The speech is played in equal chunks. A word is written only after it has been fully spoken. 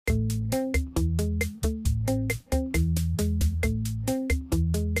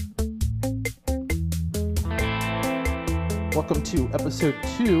Welcome to episode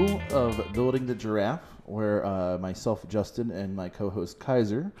 2 of Building the Giraffe, where myself, Justin, and my co-host,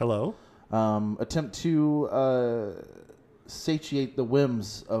 Kaiser, Hello. attempt to satiate the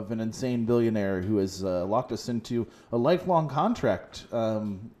whims of an insane billionaire who has locked us into a lifelong contract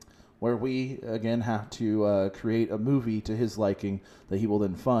where we, again, have to create a movie to his liking that he will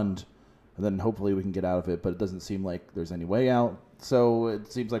then fund, and then hopefully we can get out of it, but it doesn't seem like there's any way out. So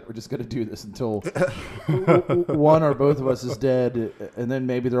it seems like we're just going to do this until one or both of us is dead, and then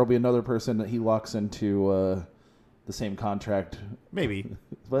maybe there will be another person that he locks into the same contract. Maybe.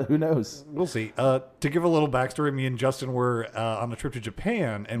 But who knows? We'll see. To give a little backstory, me and Justin were on a trip to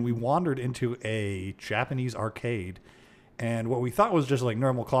Japan, and we wandered into a Japanese arcade. And what we thought was just like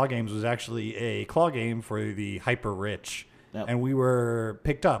normal claw games was actually a claw game for the hyper rich. Yep. And we were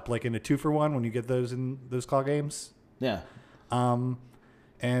picked up like in a 2-for-1 when you get those in those claw games. Yeah.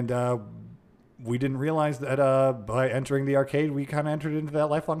 We didn't realize that by entering the arcade, we kind of entered into that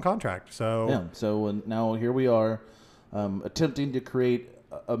lifelong contract. So Yeah. So now here we are, attempting to create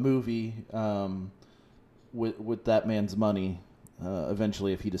a movie with that man's money.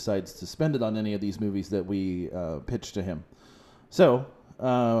 Eventually, if he decides to spend it on any of these movies that we pitch to him. So,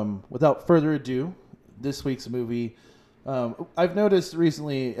 without further ado, this week's movie. I've noticed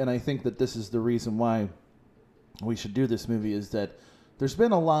recently, and I think that this is the reason why we should do this movie, is that there's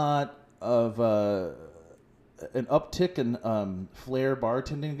been a lot of an uptick in flair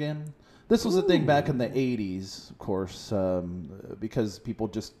bartending again. This was a thing back in the 80s, of course, because people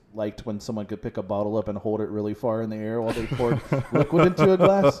just liked when someone could pick a bottle up and hold it really far in the air while they poured liquid into a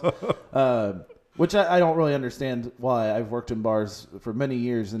glass, which I don't really understand why. I've worked in bars for many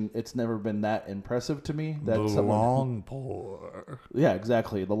years, and it's never been that impressive to me. That the long pour. Yeah,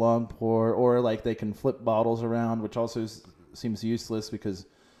 exactly. The long pour, or like they can flip bottles around, which also seems useless because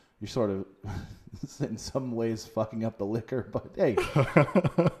you're sort of in some ways fucking up the liquor, but hey,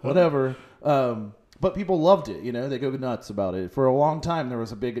 whatever. But people loved it, you know, they go nuts about it. For a long time, there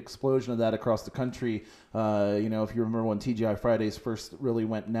was a big explosion of that across the country. You know, if you remember when TGI Fridays first really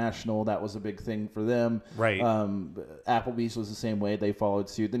went national, that was a big thing for them. Right. Applebee's was the same way. They followed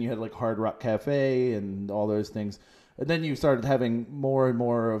suit. Then you had like Hard Rock Cafe and all those things. And then you started having more and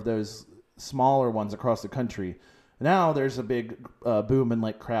more of those smaller ones across the country. Now there's a big boom in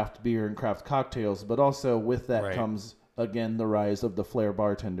like craft beer and craft cocktails, but also with that comes, again, the rise of the flair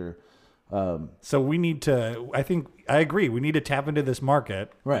bartender. So we need to, I agree, we need to tap into this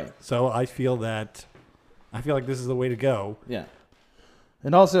market. Right. So I feel like this is the way to go. Yeah.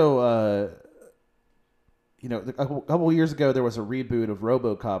 And also, you know, a couple of years ago, there was a reboot of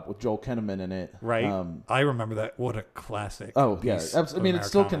RoboCop with Joel Kinnaman in it. Right. I remember that. What a classic. Oh, yeah. I mean, it's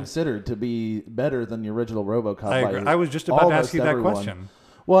still considered to be better than the original RoboCop. I agree. I was just about to ask you that question.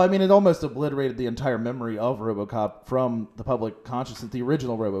 Well, I mean, it almost obliterated the entire memory of RoboCop from the public consciousness, the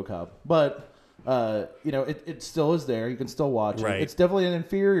original RoboCop. But, you know, it still is there. You can still watch it. It's definitely an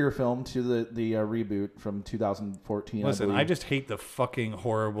inferior film to the reboot from 2014. Listen, I just hate the fucking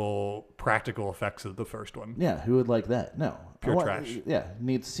horrible practical effects of the first one. Yeah, who would like that? No. Pure trash. Yeah,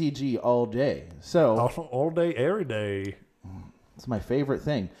 needs CG all day. So all day, every day. It's my favorite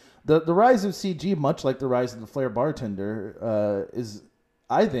thing. The rise of CG, much like the rise of the flair bartender, is,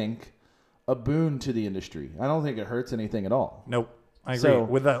 I think, a boon to the industry. I don't think it hurts anything at all. Nope, I agree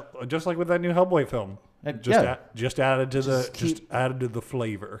with that. Just like with that new Hellboy film, just added to the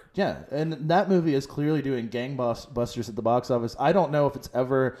flavor. Yeah, and that movie is clearly doing gangbusters at the box office. I don't know if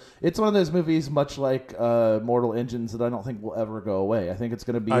it's one of those movies, much like Mortal Engines, that I don't think will ever go away. I think it's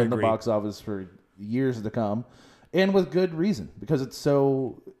going to be in the box office for years to come, and with good reason, because it's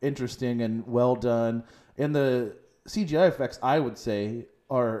so interesting and well done. And the CGI effects, I would say,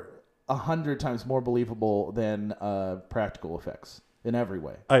 are 100 times more believable than practical effects in every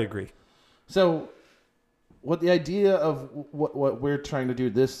way. I agree. So what the idea of what we're trying to do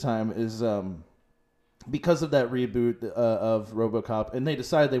this time is, because of that reboot of RoboCop, and they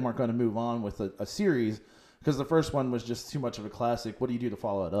decided they weren't going to move on with a series because the first one was just too much of a classic. What do you do to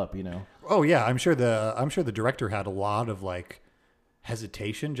follow it up, you know? Oh yeah, I'm sure the director had a lot of like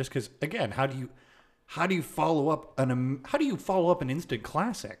hesitation, just because, again, how do you follow up an instant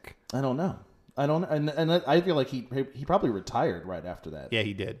classic? I don't know. And I feel like he probably retired right after that. Yeah,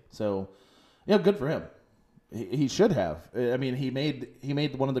 he did. So, yeah, good for him. He should have. I mean, he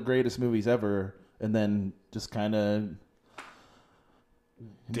made one of the greatest movies ever, and then just kind of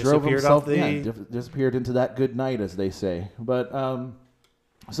disappeared into that good night, as they say. But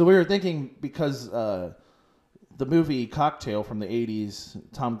so we were thinking, because the movie Cocktail from the 80s,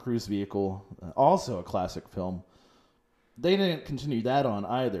 Tom Cruise vehicle, also a classic film, they didn't continue that on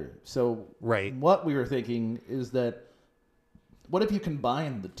either. So what we were thinking is that what if you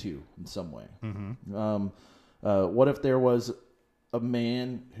combine the two in some way? What if there was a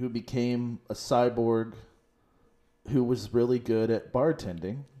man who became a cyborg who was really good at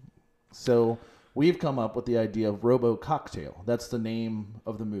bartending? So we've come up with the idea of Robo Cocktail. That's the name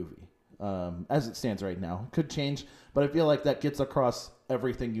of the movie. As it stands right now. Could change, but I feel like that gets across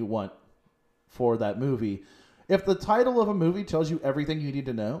everything you want for that movie. If the title of a movie tells you everything you need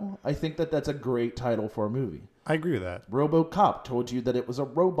to know, I think that that's a great title for a movie. I agree with that. RoboCop told you that it was a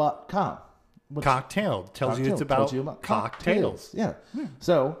robot cop. Cocktail tells you it's about cocktails. Yeah.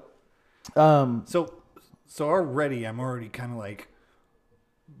 So, So already I'm already kind of like,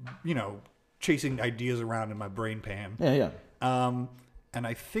 chasing ideas around in my brain pan. yeah. And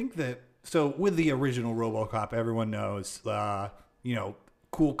I think that, so with the original RoboCop, everyone knows,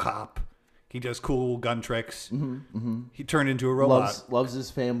 cool cop. He does cool gun tricks. He turned into a robot. Loves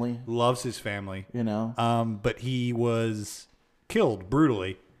his family. Loves his family. But he was killed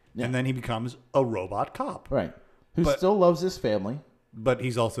brutally. Yeah. And then he becomes a robot cop. Right. Who still loves his family. But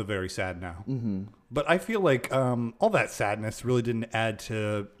he's also very sad now. But I feel like all that sadness really didn't add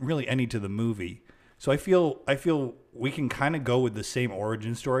to really any to the movie. So I feel we can kind of go with the same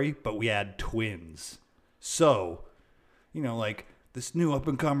origin story, but we add twins. So, like this new up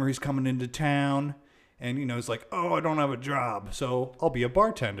and comer, he's coming into town, and it's like, oh, I don't have a job, so I'll be a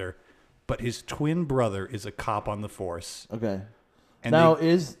bartender. But his twin brother is a cop on the force. Okay. And now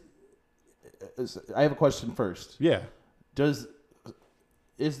I have a question first. Yeah. Is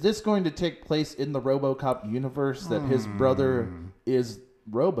this going to take place in the RoboCop universe that his brother is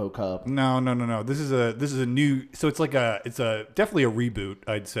RoboCop? No. This is a new. So it's definitely a reboot,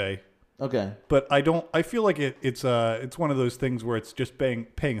 I'd say. Okay. But I feel like it's one of those things where it's just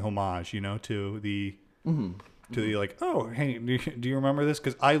paying homage, to the like, oh, hey, do you remember this?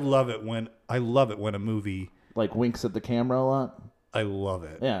 Because I love it when a movie like winks at the camera a lot. I love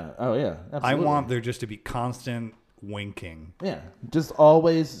it. Yeah. Oh yeah. Absolutely. I want there just to be constant winking. Yeah. Just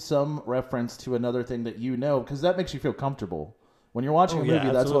always some reference to another thing that because that makes you feel comfortable. When you're watching a movie,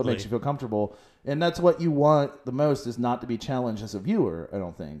 that's what makes you feel comfortable. And that's what you want the most, is not to be challenged as a viewer, I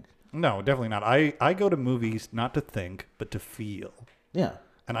don't think. No, definitely not. I go to movies not to think, but to feel. Yeah.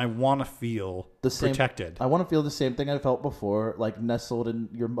 And I want to feel protected. I want to feel the same thing I felt before, like nestled in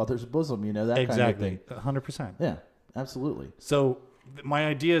your mother's bosom, that kind of thing. 100%. Yeah, absolutely. So my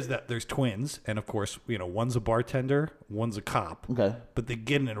idea is that there's twins, and of course, one's a bartender, one's a cop. Okay. But they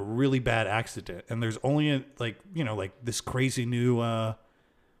get in a really bad accident, and there's only like this crazy new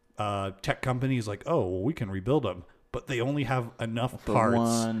tech company is like, oh, well, we can rebuild them, but they only have enough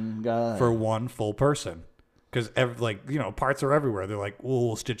parts for one full person. Because parts are everywhere. They're like, well,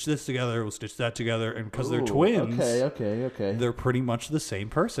 we'll stitch this together, we'll stitch that together, and because they're twins, okay, they're pretty much the same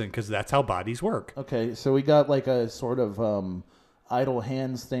person, because that's how bodies work. Okay, so we got like a sort of idle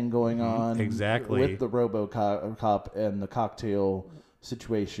hands thing going on, exactly, with the RoboCop and the cocktail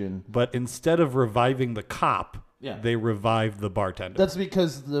situation. But instead of reviving the cop, they revive the bartender. That's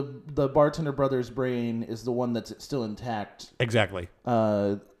because the bartender brother's brain is the one that's still intact. Exactly.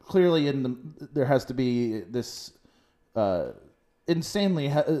 Clearly, there has to be this insanely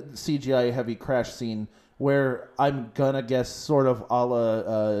CGI heavy crash scene where I'm gonna guess sort of a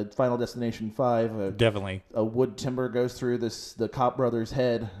la Final Destination 5. Definitely. A wood timber goes through the cop brother's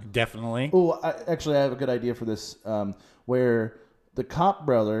head. Definitely. Oh, I have a good idea for this. Where the cop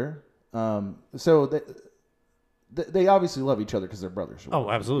brother, so they obviously love each other because they're brothers. Oh,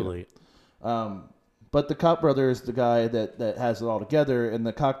 absolutely. But the cop brother is the guy that has it all together, and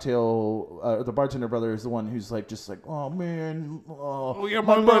the the bartender brother is the one who's just like, oh man,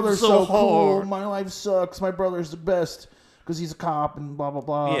 my brother's so cool, my life sucks, my brother's the best because he's a cop and blah blah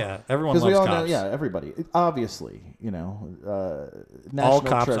blah. Yeah, everyone loves we all cops. Know, everybody. Obviously, national all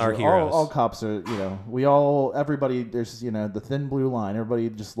cops treasure. are heroes. All cops are, everybody. There's the thin blue line. Everybody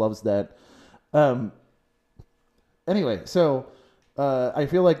just loves that. Anyway, so. I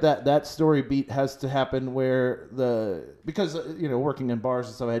feel like that story beat has to happen where because working in bars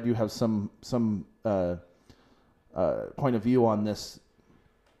and stuff, I do have some point of view on this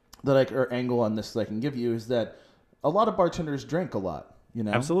or angle on this that I can give you, is that a lot of bartenders drink a lot.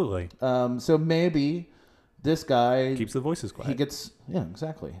 Absolutely. So maybe this guy keeps the voices quiet. He gets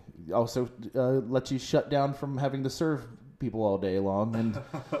exactly. Also lets you shut down from having to serve people all day long,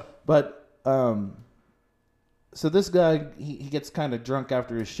 but. So this guy, he gets kind of drunk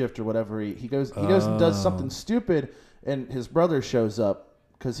after his shift or whatever. He goes and does something stupid, and his brother shows up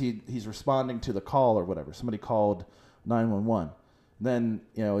because he's responding to the call or whatever. Somebody called 911, Then,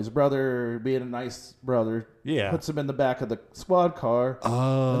 his brother, being a nice brother, puts him in the back of the squad car.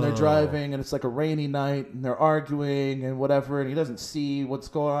 Oh. And they're driving, and it's like a rainy night, and they're arguing and whatever, and he doesn't see what's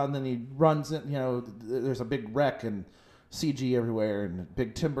going on. Then he runs in, there's a big wreck and CG everywhere, and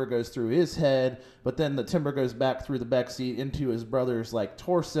big timber goes through his head, but then the timber goes back through the back seat into his brother's like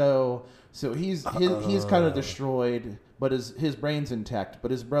torso. So he's kind of destroyed, but his brain's intact,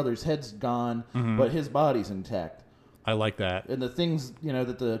 but his brother's head's gone, but his body's intact. I like that. And the things,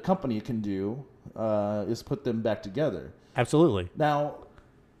 that the company can do is put them back together. Absolutely. Now,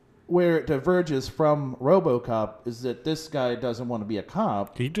 where it diverges from RoboCop is that this guy doesn't want to be a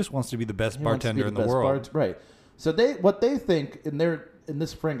cop. He just wants to be the best bartender in the world. Right. So what they think in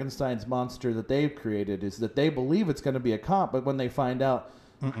this Frankenstein's monster that they've created is that they believe it's going to be a cop, but when they find out,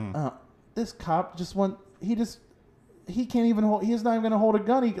 this cop he can't even hold. He's not even going to hold a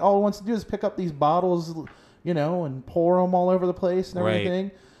gun. All he wants to do is pick up these bottles, and pour them all over the place and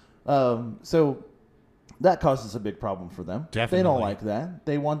everything. Right. So that causes a big problem for them. Definitely. They don't like that.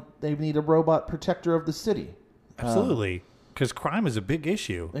 They need a robot protector of the city. Absolutely. Because crime is a big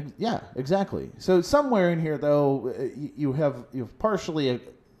issue. Yeah, exactly. So somewhere in here, though, you have partially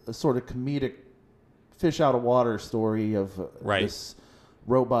a sort of comedic fish out of water story of this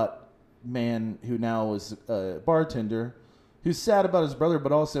robot man who now is a bartender, who's sad about his brother,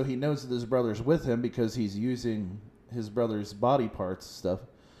 but also he knows that his brother's with him because he's using his brother's body parts and stuff.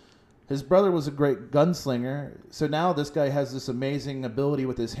 His brother was a great gunslinger, so now this guy has this amazing ability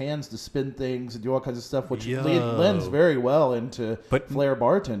with his hands to spin things and do all kinds of stuff, which lends very well into flair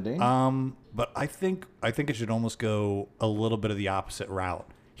bartending. But I think it should almost go a little bit of the opposite route.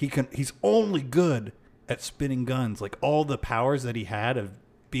 He's only good at spinning guns. Like all the powers that he had of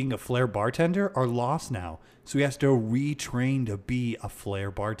being a flair bartender are lost now. So he has to retrain to be a flair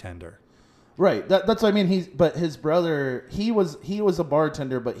bartender. Right. That's what I mean. But his brother, he was a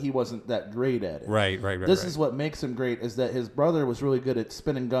bartender, but he wasn't that great at it. Right. This is what makes him great, is that his brother was really good at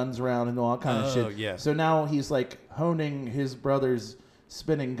spinning guns around and all that kind of shit. Yeah. So now he's like honing his brother's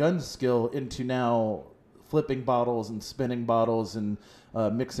spinning gun skill into now flipping bottles and spinning bottles and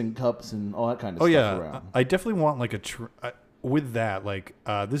mixing cups and all that kind of stuff around. I definitely want like with that, like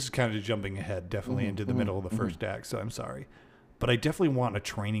this is kind of jumping ahead definitely into the middle of the first act, so I'm sorry. But I definitely want a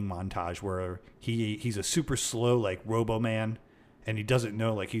training montage where he's a super slow like Robo Man, and he doesn't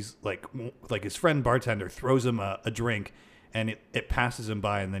know, like he's like his friend bartender throws him a drink, and it passes him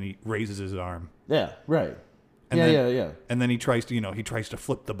by, and then he raises his arm. Yeah, right. And yeah. And then he tries to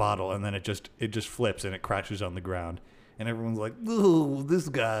flip the bottle, and then it just flips and it crashes on the ground, and everyone's like, "Ooh, this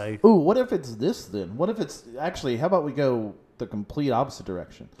guy." Ooh, what if it's this then? What if it's actually? How about we go the complete opposite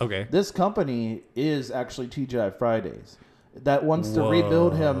direction? Okay. This company is actually TGI Fridays, that wants to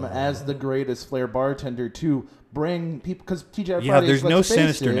rebuild him as the greatest flair bartender to bring people, because TGI Fridays. Yeah, there's no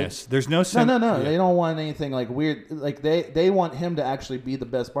sinisterness. There's no. No. Yeah. They don't want anything like weird. Like they want him to actually be the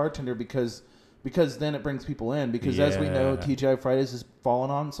best bartender because then it brings people in. Because as we know, TGI Fridays has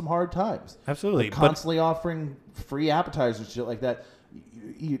fallen on some hard times. Absolutely, they're constantly offering free appetizers, shit like that.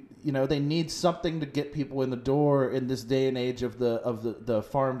 They need something to get people in the door in this day and age of the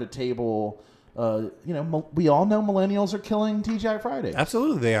farm to table. We all know millennials are killing TGI Fridays.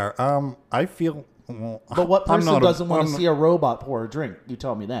 Absolutely, they are. I feel. Well, but what person doesn't want to see a robot pour a drink? You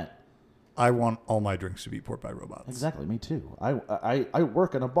tell me that. I want all my drinks to be poured by robots. Exactly, me too. I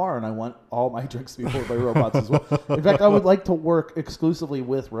work in a bar and I want all my drinks to be poured by robots as well. In fact, I would like to work exclusively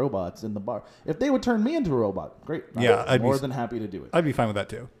with robots in the bar. If they would turn me into a robot, great. I'd be more than happy to do it. I'd be fine with that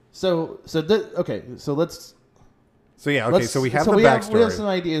too. So let's. So yeah, okay. So we have the backstory. We have some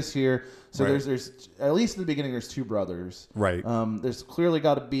ideas here. So there's at least in the beginning there's two brothers. Right. There's clearly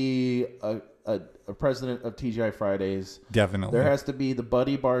got to be a president of TGI Fridays. Definitely. There has to be the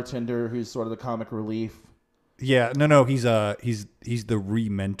buddy bartender who's sort of the comic relief. Yeah. No. He's the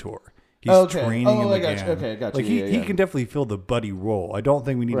re-mentor. He's training him again. Okay, I got you. Like he can definitely fill the buddy role. I don't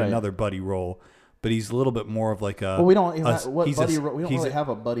think we need another buddy role, but he's a little bit more of like a. Well, we don't really have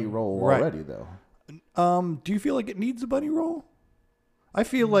a buddy role already though. Do you feel like it needs a buddy role? I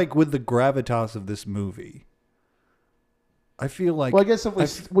feel like with the gravitas of this movie, I feel like. Well, I guess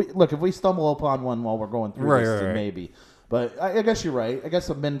if we stumble upon one while we're going through this, then maybe. But I guess you're right. I guess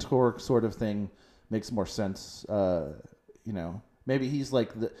a mentor sort of thing makes more sense. Maybe he's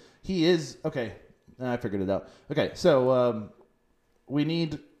like he is okay. I figured it out. Okay, so we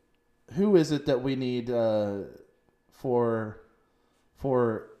need. Who is it that we need for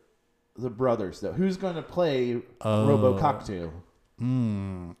the brothers though? Who's going to play Robo Cocktail?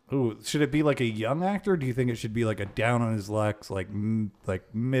 Ooh, should it be like a young actor? Do you think it should be like a down on his luck, like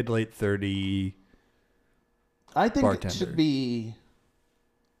mid late 30? I think bartender. It should be.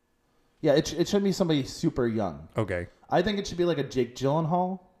 Yeah, it shouldn't be somebody super young. Okay. I think it should be like a Jake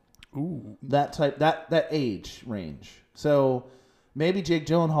Gyllenhaal. Ooh. That type, that age range. So maybe Jake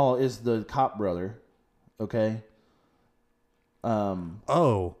Gyllenhaal is the cop brother. Okay.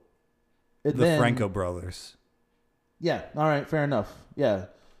 Oh. The Franco brothers. Yeah. All right. Fair enough. Yeah.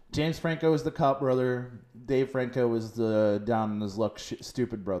 James Franco is the cop brother. Dave Franco is the down on his luck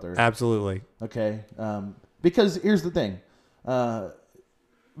stupid brother. Absolutely. Okay. Because here's the thing.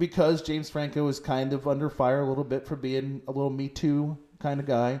 Because James Franco is kind of under fire a little bit for being a little Me Too kind of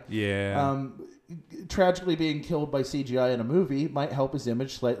guy. Yeah. Tragically being killed by CGI in a movie might help his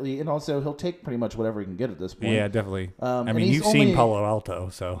image slightly, and also he'll take pretty much whatever he can get at this point. Yeah, definitely. I mean, you've seen Palo Alto,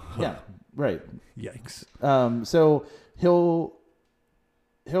 so yeah, right. Yikes. So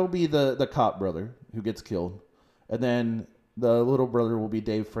he'll be the cop brother who gets killed, and then the little brother will be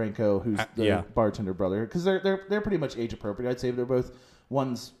Dave Franco, who's the bartender brother, because they're pretty much age appropriate. I'd say they're both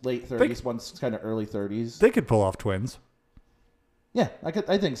one's late 30s, one's kind of early 30s. They could pull off twins. Yeah,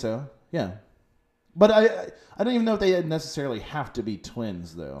 I think so. Yeah. But I don't even know if they necessarily have to be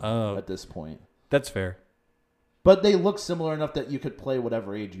twins, though, at this point. That's fair. But they look similar enough that you could play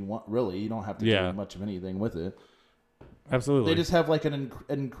whatever age you want, really. You don't have to do much of anything with it. Absolutely. They just have like an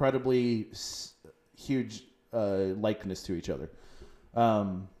incredibly huge likeness to each other.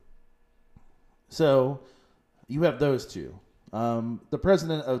 So you have those two. The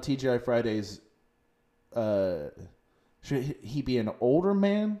president of TGI Fridays, should he be an older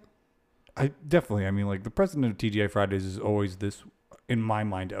man? I mean, like, the president of TGI Fridays is always this, in my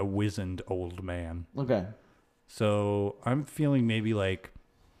mind, a wizened old man. Okay. So I'm feeling maybe like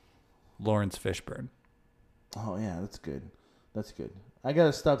Lawrence Fishburne. Oh yeah, that's good. That's good. I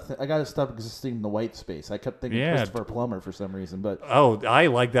gotta stop existing in the white space. I kept thinking Christopher Plummer for some reason, but I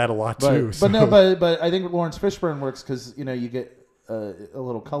like that a lot too. But I think Lawrence Fishburne works because you get a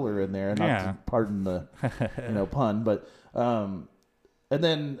little color in there, and not to pardon the pun, but and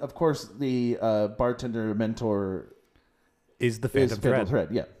then of course the bartender mentor is the Phantom Thread.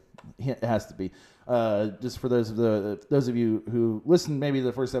 Yeah, it has to be. Just for those of you who listened, maybe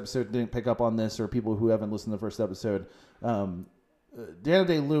the first episode didn't pick up on this, or people who haven't listened to the first episode. Daniel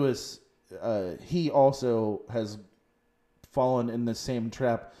Day-Lewis, he also has fallen in the same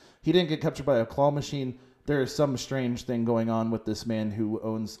trap. He didn't get captured by a claw machine. There is some strange thing going on with this man who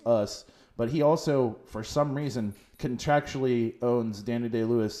owns us, but he also, for some reason, contractually owns Daniel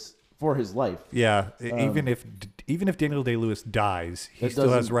Day-Lewis for his life. Yeah, even if Daniel Day-Lewis dies, he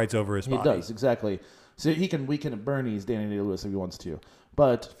still has rights over his body. He does, exactly. So we can Bernie's Daniel Day-Lewis if he wants to,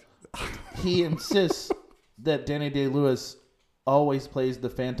 but he insists that Daniel Day-Lewis always plays the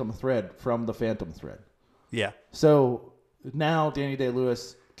Phantom Thread from the Phantom Thread. Yeah. So now Daniel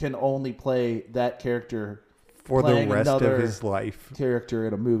Day-Lewis can only play that character for the rest of his life. Character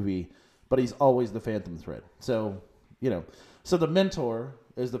in a movie, but he's always the Phantom Thread. So, so the mentor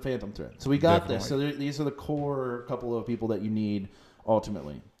is the Phantom Thread. So we got this. So these are the core couple of people that you need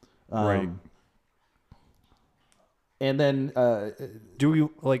ultimately. Right. And then do we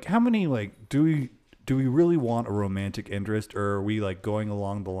how many do we really want a romantic interest, or are we going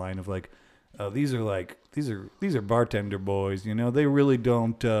along the line of these are bartender boys, they really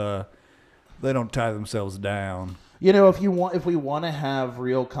don't they don't tie themselves down. If we want to have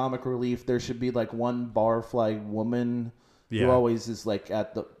real comic relief, there should be one barfly woman who always is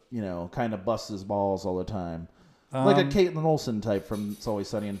at the kind of busts his balls all the time. Like a Caitlin Olsen type from It's Always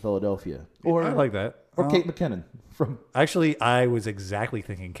Sunny in Philadelphia. Or I like that. Or Kate McKinnon from. Actually, I was exactly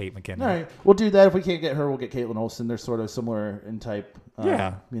thinking Kate McKinnon. All right, we'll do that. If we can't get her, we'll get Caitlin Olsen. They're sort of similar in type.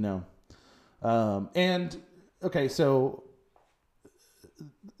 And okay, so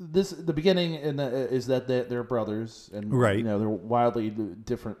the beginning is that they're brothers, and right. They're wildly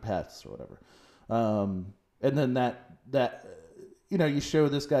different paths or whatever. And then that you show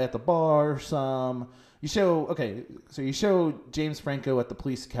this guy at the bar some. You show James Franco at the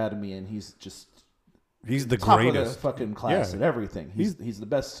police academy, and he's the top greatest of the fucking class at everything. He's the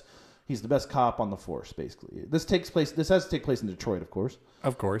best. He's the best cop on the force, basically. This has to take place in Detroit, of course.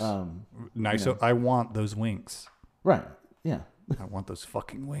 Of course. Nice. So I want those wings. Right. Yeah. I want those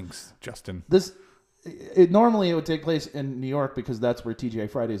fucking wings, Justin. Normally it would take place in New York because that's where TGI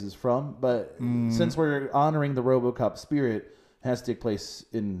Fridays is from. But since we're honoring the RoboCop spirit, it has to take place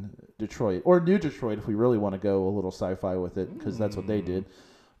in Detroit or New Detroit if we really want to go a little sci-fi with it, because that's what they did.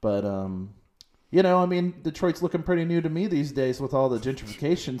 But Detroit's looking pretty new to me these days with all the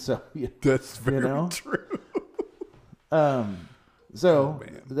gentrification. So that's very true.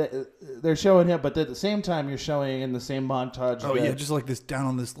 They're showing him, but at the same time, you're showing in the same montage. Oh yeah, just this down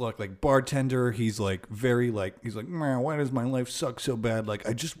on this luck, bartender. He's very he's man, why does my life suck so bad?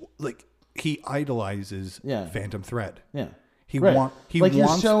 he idolizes Yeah. Phantom Thread. Yeah. He Right. wants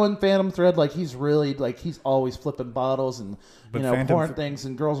he's showing Phantom Thread like he's really like he's always flipping bottles and But Phantom pouring things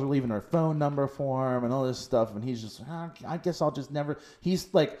and girls are leaving their phone number for him and all this stuff and he's just I guess I'll just never.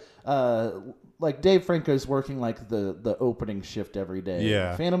 He's like Dave Franco's working like the opening shift every day.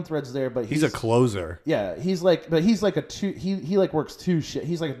 Yeah. Phantom Thread's there, but he's a closer. Yeah, he's like a two. He like works two shit.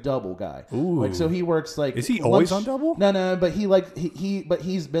 He's like a double guy. Ooh. Like so he works like. Is he always on double? No, but but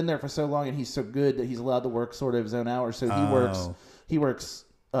he's been there for so long and he's so good that he's allowed to work sort of his own hours. So he works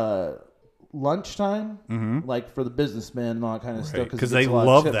lunchtime, like for the businessmen and all that kind of stuff. Because they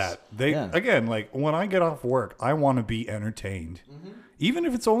love that. Again, like when I get off work, I want to be entertained. Even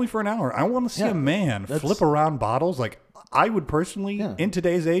if it's only for an hour, I want to see a man flip around bottles. Like I would personally, in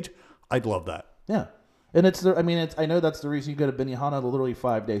today's age, I'd love that. Yeah. And I know that's the reason you go to Benihana literally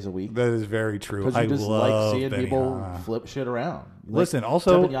 5 days a week. That is very true. Because you just like seeing Benihana. people flip shit around. Listen,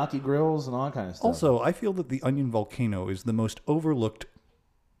 also teppanyaki grills and all that kind of stuff. Also, I feel that the Onion Volcano is the most overlooked,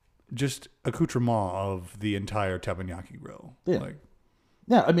 just accoutrement of the entire teppanyaki grill. Yeah.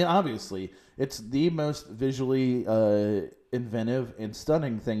 Yeah, I mean, obviously, it's the most visually inventive and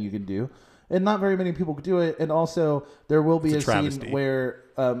stunning thing you can do. And not very many people could do it. And also, there will be a scene where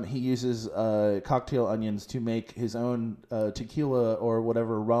he uses cocktail onions to make his own tequila or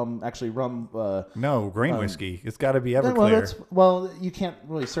whatever rum. Actually, rum. No, grain whiskey. It's got to be Everclear. Well, you can't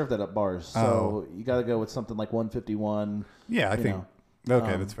really serve that at bars. So you got to go with something like 151. Yeah, I think.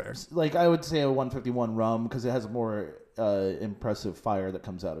 Okay, that's fair. Like I would say a 151 rum because it has a more impressive fire that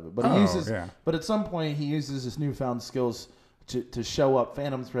comes out of it. But But at some point, he uses his newfound skills to show up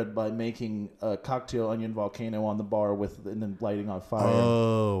Phantom Thread by making a cocktail onion volcano on the bar and then lighting on fire.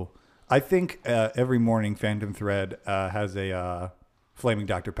 Oh, I think every morning Phantom Thread has a flaming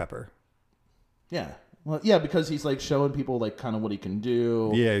Dr. Pepper. Yeah, well, yeah, because he's like showing people like kind of what he can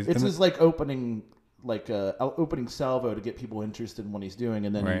do. Yeah, it's his like opening salvo to get people interested in what he's doing,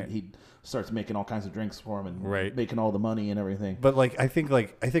 and then he starts making all kinds of drinks for him and making all the money and everything. But I think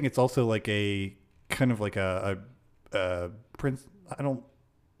it's also like a kind of like a prince. I don't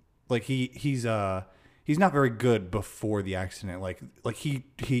like he's not very good before the accident. Like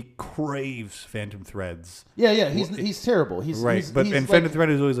he craves Phantom Threads. Yeah, he's terrible. Phantom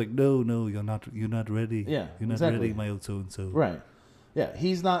Thread is always like, no, you're not ready. Yeah, you're not ready, my old so and so. Right. Yeah,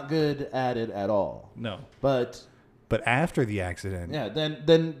 he's not good at it at all. No. But after the accident. Yeah,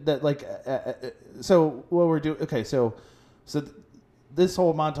 then that like so what we're doing. Okay, so this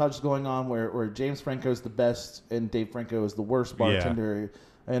whole montage is going on where James Franco is the best and Dave Franco is the worst bartender.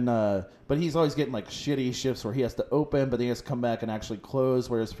 And but he's always getting like shitty shifts where he has to open, but then he has to come back and actually close.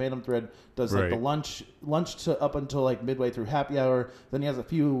 Whereas Phantom Thread does like the lunch to up until like midway through happy hour. Then he has a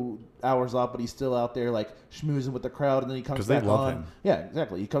few hours off, but he's still out there like schmoozing with the crowd. And then he comes back on. Him. Yeah,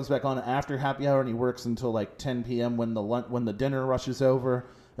 exactly. He comes back on after happy hour and he works until like 10 p.m. when the dinner rushes over.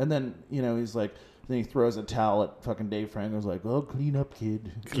 And then he's like, then he throws a towel at fucking Dave Franco's like, "Oh, clean up,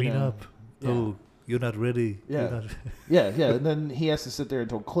 kid. Clean up. Yeah. Oh." You're not ready. Yeah. Yeah. And then he has to sit there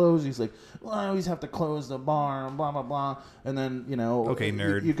until close. He's like, well, I always have to close the bar and blah, blah, blah. And then, okay,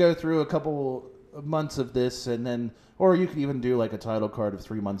 nerd. You go through a couple of months of this and then, or you could even do like a title card of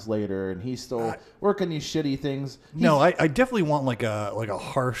 3 months later and he's still working these shitty things. I definitely want like a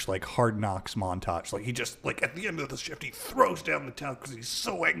harsh, like Hard Knocks montage. Like he just like at the end of the shift, he throws down the towel because he's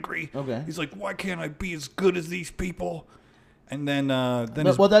so angry. Okay. He's like, why can't I be as good as these people? And then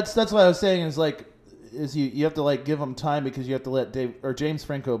that's what I was saying is you have to like give him time because you have to let James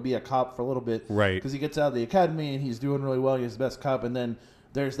Franco be a cop for a little bit, right? Because he gets out of the academy and he's doing really well. He's the best cop, and then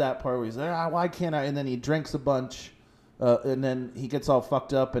there's that part where he's like, why can't I? And then he drinks a bunch, and then he gets all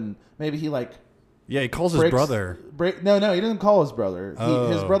fucked up, and maybe he like he calls his brother. No, he doesn't call his brother.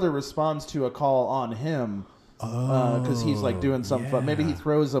 His brother responds to a call on him. Because he's like doing something fun. Maybe he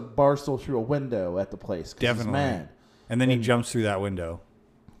throws a bar stool through a window at the place. Definitely. He's mad. And then he jumps through that window.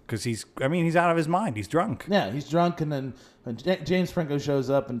 Because he's out of his mind. He's drunk. Yeah, he's drunk, and then James Franco shows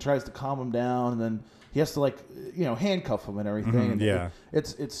up and tries to calm him down, and then he has to like handcuff him and everything. Mm-hmm,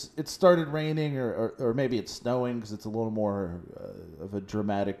 and it started raining, or maybe it's snowing because it's a little more of a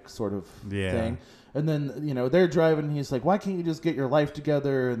dramatic sort of thing. And then they're driving. And he's like, "Why can't you just get your life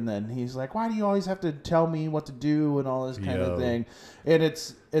together?" And then he's like, "Why do you always have to tell me what to do?" And all this kind of thing.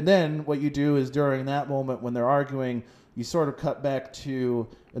 And then what you do is during that moment when they're arguing, you sort of cut back to,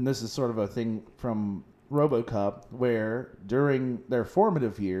 and this is sort of a thing from RoboCop, where during their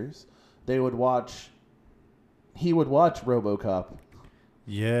formative years, he would watch RoboCop.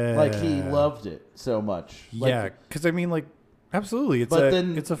 Yeah. Like he loved it so much. Yeah, because absolutely,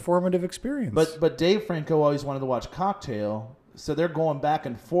 it's a formative experience. But Dave Franco always wanted to watch Cocktail, so they're going back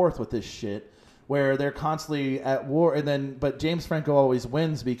and forth with this shit where they're constantly at war, but James Franco always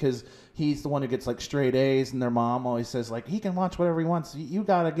wins because he's the one who gets like straight A's, and their mom always says like he can watch whatever he wants. You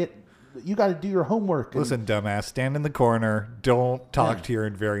gotta do your homework. Listen, dumbass, stand in the corner. Don't talk to your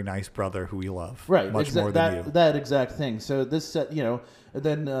very nice brother who you love right, much more than you. That exact thing. So this,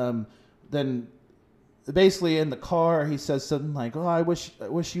 then basically in the car he says something like, "Oh, I wish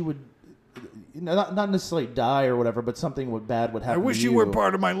you would." Not necessarily die or whatever, but something bad would happen. I wish to you weren't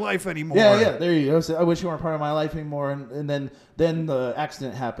part of my life anymore. Yeah, there you go. So I wish you weren't part of my life anymore. And then the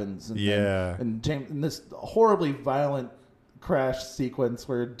accident happens. And and this horribly violent crash sequence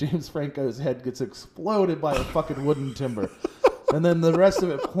where James Franco's head gets exploded by a fucking wooden timber. And then the rest of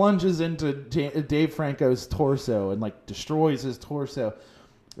it plunges into Dave Franco's torso and like destroys his torso.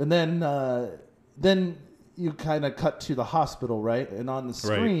 And then you kind of cut to the hospital, right? And on the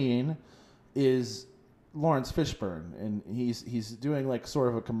screen is Lawrence Fishburne, and he's doing like sort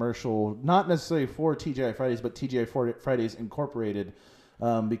of a commercial, not necessarily for TGI Fridays, but TGI Fridays Incorporated,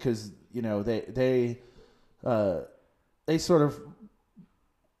 because they sort of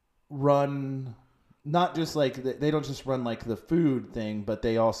run not just like they don't just run like the food thing, but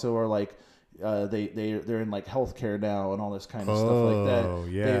they also are like they're in like healthcare now and all this kind of stuff like that. Oh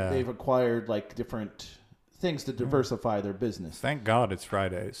yeah, they've acquired like different things to diversify their business. Thank God it's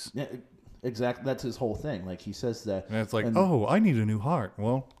Fridays. Yeah, exactly. That's his whole thing. Like he says that. And it's like, I need a new heart.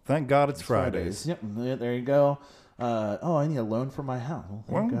 Well, thank God it's Fridays. Yep, there you go. I need a loan for my house.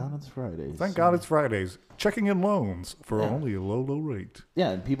 Well, thank God it's Fridays. Thank God it's Fridays. Checking in loans for only a low rate.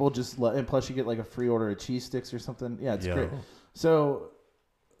 Yeah, and people just and plus you get like a free order of cheese sticks or something. Yeah, it's great. So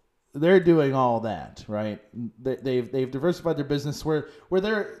they're doing all that, right? They've diversified their business where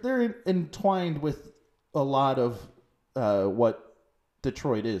they're entwined with a lot of what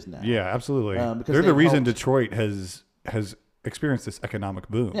Detroit is now. Yeah, absolutely. Because they're the reason Detroit has experienced this economic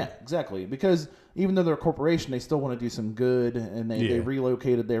boom. Yeah, exactly. Because even though they're a corporation, they still want to do some good, and they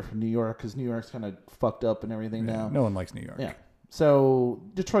relocated there from New York because New York's kind of fucked up and everything now. No one likes New York. Yeah. So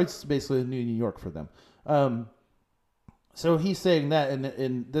Detroit's basically a new New York for them. So he's saying that,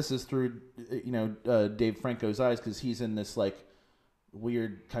 and this is through Dave Franco's eyes because he's in this like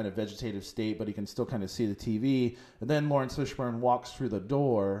weird kind of vegetative state, but he can still kind of see the TV. And then Lawrence Fishburne walks through the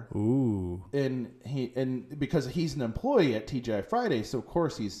door. Ooh. And because he's an employee at TGI Fridays, so of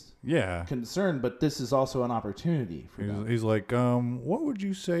course he's concerned, but this is also an opportunity for him. He's like, what would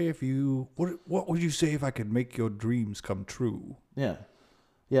you say if what would you say if I could make your dreams come true? Yeah.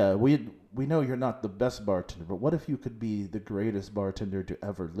 Yeah, we know you're not the best bartender, but what if you could be the greatest bartender to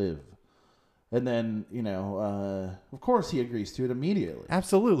ever live? And then, of course he agrees to it immediately.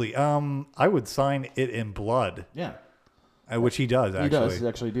 Absolutely. I would sign it in blood. Yeah. Which he does, actually. He does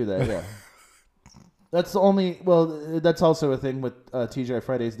actually do that, yeah. That's the only, that's also a thing with TGI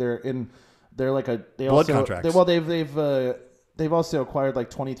Fridays. They're like blood contracts. They've also acquired like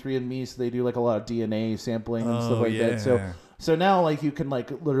 23andMe, so they do like a lot of DNA sampling and stuff like that. So now, like, you can,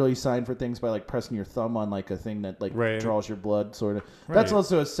 like, literally sign for things by, like, pressing your thumb on, like, a thing that, like, draws your blood, sort of. Right. That's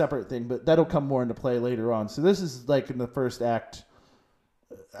also a separate thing, but that'll come more into play later on. So this is, like, in the first act.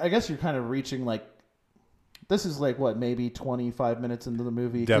 I guess you're kind of reaching, like, this is, like, what, maybe 25 minutes into the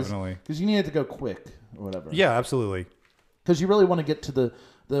movie? Definitely. Because you need it to go quick or whatever. Yeah, absolutely. Because you really want to get to the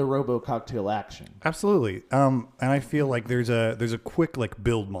Robo Cocktail action. Absolutely. And I feel like there's a quick, like,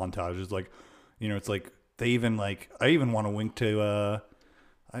 build montage. It's like, it's like, I even want to wink to,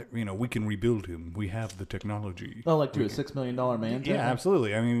 we can rebuild him. We have the technology. Oh, like to a $6 million man? Yeah, absolutely.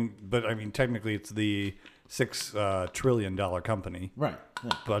 Technically it's the $6 trillion company. Right.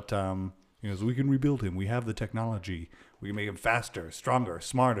 Yeah. But, so we can rebuild him. We have the technology. We can make him faster, stronger,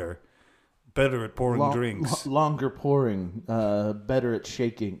 smarter, better at pouring drinks. Longer pouring, better at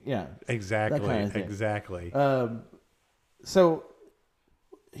shaking. Yeah. Exactly. That kind of thing. Exactly. So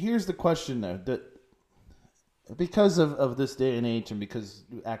here's the question, though, that because of this day and age, and because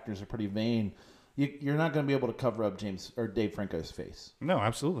actors are pretty vain, you're not going to be able to cover up Dave Franco's face. No,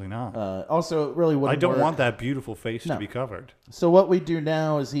 absolutely not. Also, it really wouldn't. I don't work. Want that beautiful face to be covered. So what we do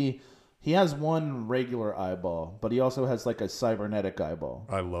now is he has one regular eyeball, but he also has like a cybernetic eyeball.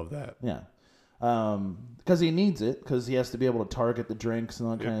 I love that. Yeah, because he needs it because he has to be able to target the drinks and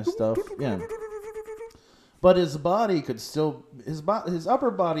all that kind of stuff. Yeah. But his body could still his upper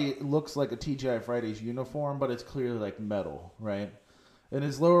body looks like a TGI Fridays uniform, but it's clearly like metal, right? And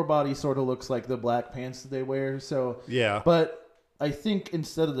his lower body sort of looks like the black pants that they wear. So yeah. But I think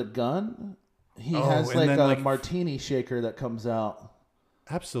instead of the gun, he has like a martini shaker that comes out.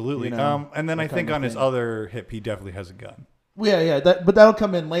 Absolutely. And then I think on his other hip, he definitely has a gun. Yeah. But that'll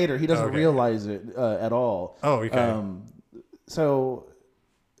come in later. He doesn't realize it at all. Oh, okay. so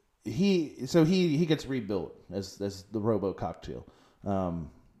he gets rebuilt as the Robo Cocktail,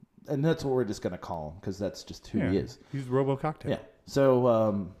 and that's what we're just gonna call him because that's just who he is. He's Robo Cocktail. Yeah.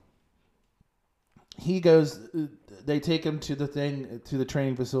 So he goes. They take him to the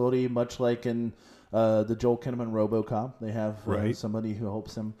training facility, much like in the Joel Kinnaman RoboCop. They have somebody who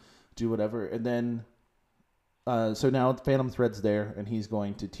helps him do whatever, and then so now Phantom Thread's there, and he's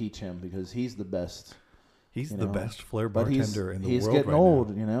going to teach him because he's the best. He's the best flair bartender in the world. He's getting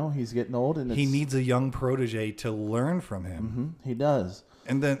old, He's getting old, and he needs a young protege to learn from him. Mm-hmm, he does.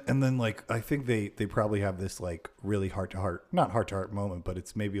 And then like I think they probably have this like really not heart to heart moment, but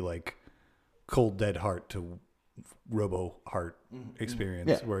it's maybe like cold dead heart to Robo Heart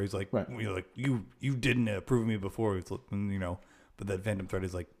experience where he's like, you didn't approve of me before, but that Phantom Thread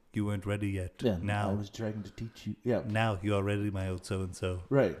is like, you weren't ready yet. Yeah, now I was trying to teach you. Yeah, now you are ready, my old so and so.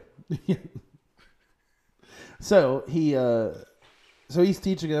 Right. So he's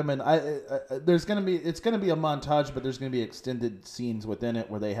teaching them, and it's gonna be a montage, but there's gonna be extended scenes within it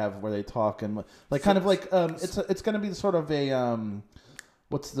where they talk and like kind of like it's gonna be sort of a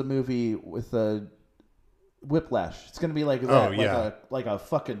what's the movie with Whiplash? It's gonna be like that, like a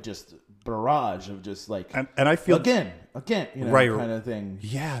fucking just barrage of just like and I feel again kind of thing.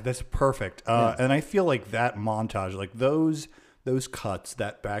 Yeah, that's perfect. And I feel like that montage, like those cuts,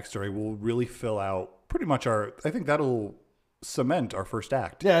 that backstory will really fill out pretty much I think that'll cement our first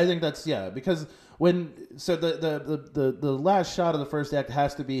act. Yeah, I think that's because the last shot of the first act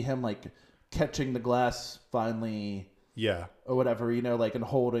has to be him like catching the glass finally, or whatever, like and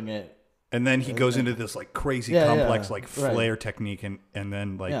holding it. And then he goes into this like crazy complex like flare technique, and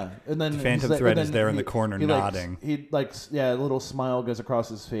then like and then the Phantom Thread is there in the corner nodding. A little smile goes across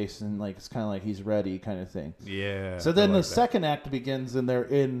his face, and like it's kind of like he's ready, kind of thing. Yeah. So then the second act begins, and they're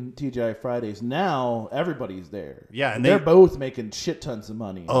in TGI Fridays. Now everybody's there. Yeah, and they're both making shit tons of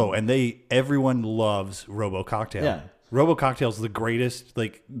money. Oh, and everyone loves Robo Cocktail. Yeah, Robo Cocktail's the greatest.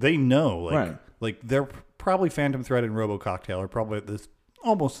 Like they know, like they're probably Phantom Thread and Robo Cocktail are probably at this.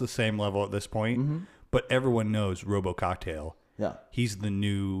 Almost the same level at this point, but everyone knows Robo Cocktail. Yeah, he's the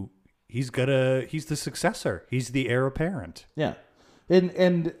successor. He's the heir apparent. Yeah,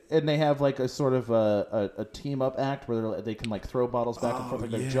 and they have like a sort of a team up act where they can like throw bottles back and forth,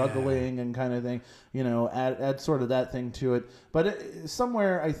 like they're juggling and kind of thing. Add sort of that thing to it. But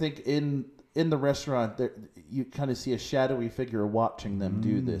somewhere I think in the restaurant there, you kind of see a shadowy figure watching them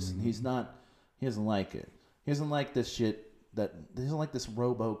do this, and he doesn't like it. He doesn't like this shit. That he doesn't like this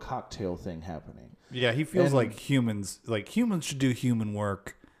Robo Cocktail thing happening. Yeah, he feels like humans should do human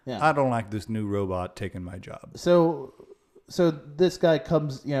work. Yeah. I don't like this new robot taking my job. So this guy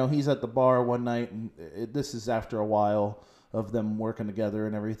comes, he's at the bar one night, and this is after a while of them working together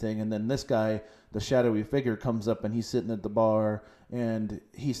and everything. And then this guy, the shadowy figure, comes up, and he's sitting at the bar, and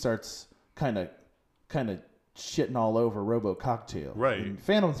he starts kind of shitting all over Robo Cocktail. Right. And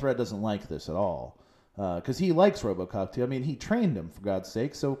Phantom Thread doesn't like this at all. Because he likes Robo Cocktail. I mean, he trained him, for God's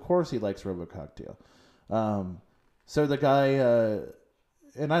sake, so of course he likes Robo Cocktail. So the guy,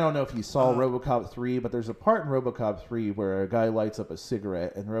 and I don't know if you saw RoboCop 3, but there's a part in RoboCop 3 where a guy lights up a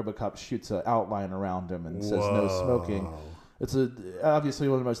cigarette and RoboCop shoots an outline around him and says no smoking. It's obviously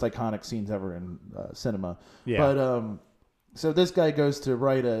one of the most iconic scenes ever in cinema. Yeah. But so this guy goes to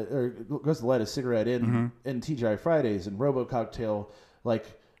light a cigarette in TGI Fridays, and Robo Cocktail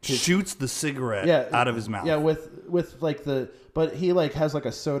shoots the cigarette out of his mouth. Yeah, with like but he like has like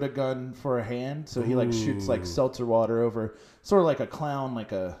a soda gun for a hand, so he like shoots like seltzer water over, sort of like a clown,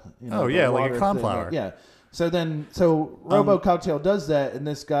 like a like a clown flower. Yeah. So Robo Cocktail does that, and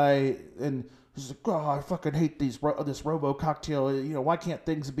this guy he's like, oh, I fucking hate this Robo Cocktail. Why can't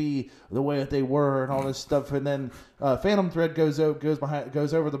things be the way that they were and all this stuff? And then Phantom Thread goes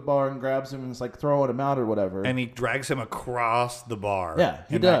over the bar and grabs him and is like throwing him out or whatever. And he drags him across the bar. Yeah,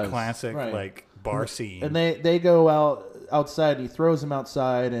 he does. That classic like bar scene. And they go outside. And he throws him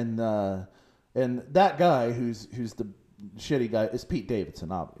outside, and that guy who's the shitty guy is Pete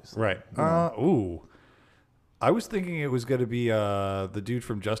Davidson, obviously. Right. I was thinking it was going to be the dude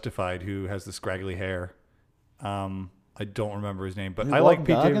from Justified who has the scraggly hair. I don't remember his name, but I like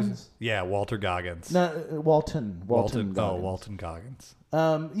Pete Davidson. Yeah, Walter Goggins. No, Walton Goggins. Oh, Walton Goggins.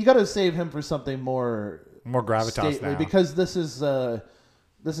 You got to save him for something more gravitas now, because this is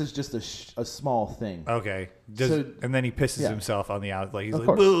just a small thing. Okay. And then he pisses himself on the out. Like he's like,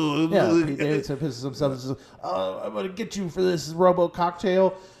 Pete Davidson pisses himself. And says, I'm going to get you for this Robo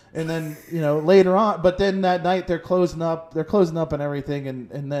Cocktail. And then, later on, but then that night they're closing up and everything.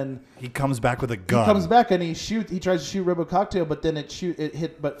 And then he comes back with a gun. He comes back and he tries to shoot Robo Cocktail, but then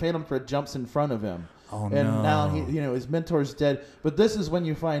but Phantom Thread jumps in front of him. Oh, and no. now his mentor's dead. But this is when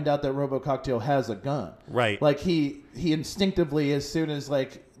you find out that Robo Cocktail has a gun. Right. Like he instinctively, as soon as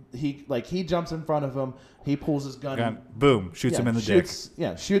he jumps in front of him, he pulls his gun. Boom, shoots him in the dick.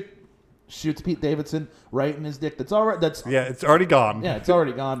 Yeah, shoots Pete Davidson right in his dick. That's all right. It's already gone. Yeah, it's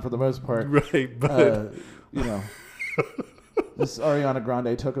already gone for the most part. Right, but this Ariana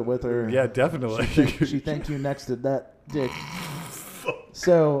Grande took it with her. Yeah, definitely. She thanked you next to that dick.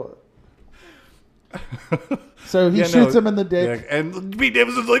 So he shoots him in the dick. Yeah, and Pete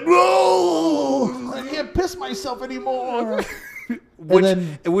Davidson's like, whoa! I can't piss myself anymore.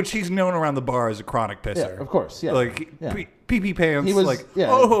 Which he's known around the bar as a chronic pisser. Yeah, of course. Yeah. Like, yeah. Pee-pee Pants, He was- like, yeah.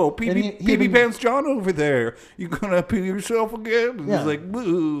 oh, And he Pee-pee Pants John over there. You gonna pee yourself again? And Yeah. he's like,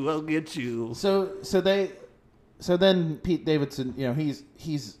 boo, I'll get you. So then Pete Davidson,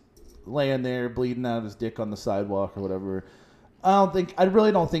 he's laying there bleeding out his dick on the sidewalk or whatever. I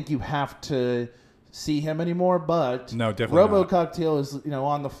really don't think you have to see him anymore, but No, definitely Robo not. Cocktail is,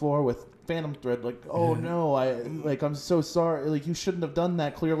 on the floor with Phantom Thread, like, oh no, I'm so sorry, like, you shouldn't have done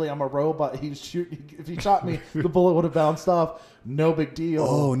that. Clearly I'm a robot. If he shot me, the bullet would have bounced off. No big deal.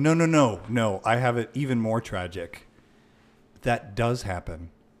 Oh, no. I have it even more tragic. That does happen.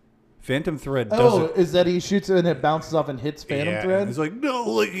 Phantom Thread doesn't. Is that he shoots it and it bounces off and hits Phantom Yeah, Thread? and it's like,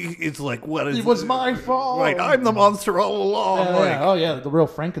 no, it's like, what is It was my fault. Right, I'm the monster all along. Yeah, like, yeah. Oh yeah, the real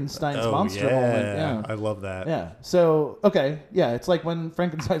Frankenstein's monster moment. Yeah. I love that. Yeah. So okay, yeah, it's like when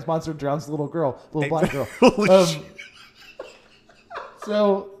Frankenstein's monster drowns the little black girl. Holy shit.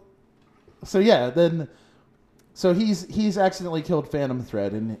 So he's accidentally killed Phantom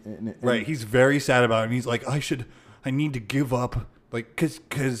Thread and Right, he's very sad about it. And he's like, I need to give up. Like,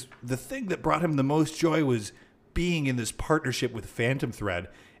 because the thing that brought him the most joy was being in this partnership with Phantom Thread.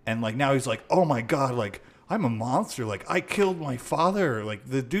 And, like, now he's like, oh, my God, like, I'm a monster. Like, I killed my father. Like,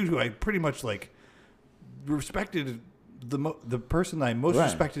 the dude who I pretty much, like, respected, the person I most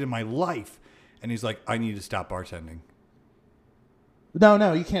respected in my life. And he's like, I need to stop bartending.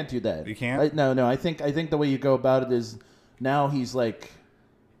 No, you can't do that. You can't? No. I think the way you go about it is now he's like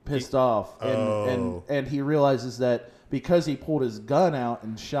pissed off and he realizes that because he pulled his gun out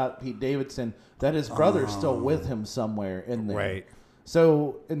and shot Pete Davidson, that his brother's still with him somewhere in there. Right.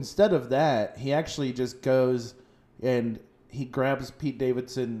 So instead of that, he actually just goes and he grabs Pete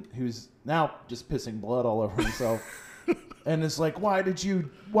Davidson, who's now just pissing blood all over himself. And it's like, why did you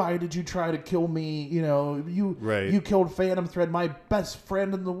try to kill me? You killed Phantom Thread, my best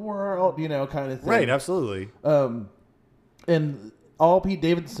friend in the world, kind of thing. Right, absolutely. And all Pete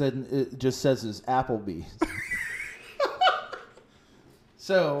Davidson just says is Applebee's.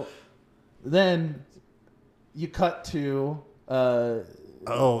 So then you cut to a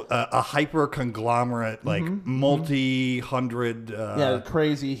hyper conglomerate, like multi-hundred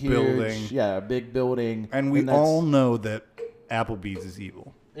crazy huge building. big building. And we all know that Applebee's is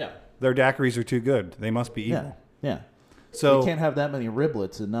evil. Yeah. Their daiquiris are too good. They must be evil. Yeah. So you can't have that many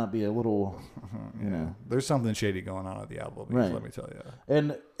riblets and not be a little, There's something shady going on at the Applebee's, Right. let me tell you.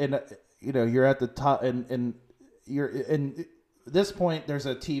 And you're at the top and you're in this point there's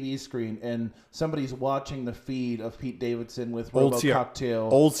a TV screen and somebody's watching the feed of Pete Davidson with Robo Cocktail.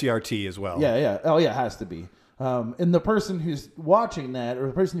 Old CRT as well. Yeah. Oh yeah, it has to be. And the person who's watching that, or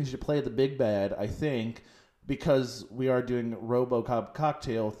the person who should play the big bad, I think, because we are doing RoboCop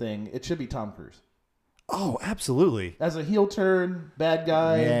cocktail thing, it should be Tom Cruise. Oh, absolutely. As a heel turn, bad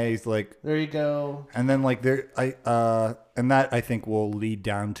guy. Yeah, he's like, there you go. and then like and that I think will lead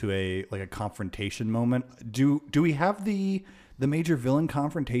down to a confrontation moment. Do we have the major villain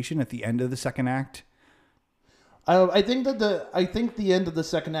confrontation at the end of the second act? I think the end of the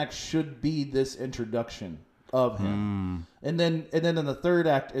second act should be this introduction of him, and then in the third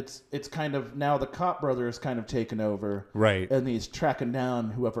act, it's kind of now the cop brother is kind of taken over, right? And he's tracking down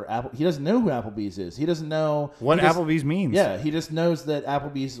whoever he doesn't know who Applebee's is. He doesn't know what Applebee's means. Yeah, he just knows that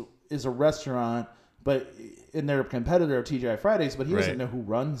Applebee's is a restaurant, but in their competitor of TGI Fridays, but he doesn't know who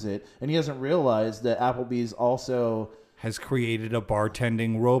runs it, and he doesn't realize that Applebee's also has created a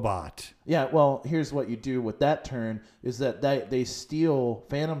bartending robot. Yeah, well, here's what you do with that turn is that they steal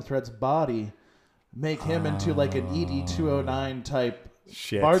Phantom Thread's body, make him into like an ED-209 type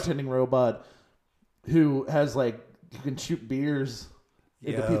bartending robot who has who can shoot beers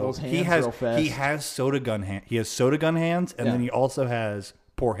into people's hands real fast. He has soda gun hands. He has soda gun hands, and then he also has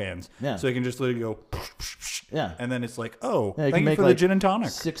pour hands. Yeah. So he can just literally go. Yeah. And then it's like, thank you for the gin and tonic.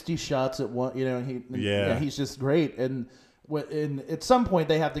 60 shots at one. He's just great. And at some point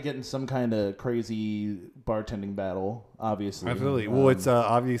they have to get in some kind of crazy bartending battle. Obviously. Absolutely. Well, it's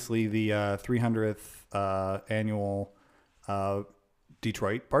obviously the 300th annual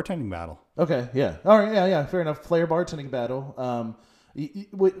Detroit bartending battle. Okay, yeah. All right, yeah. Fair enough. Flair bartending battle.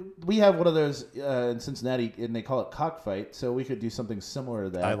 We have one of those in Cincinnati, and they call it cockfight. So we could do something similar to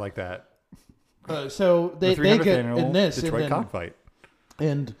that. I like that. So they get in this Detroit and then, cockfight.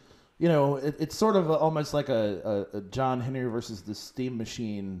 And it's sort of almost like a John Henry versus the Steam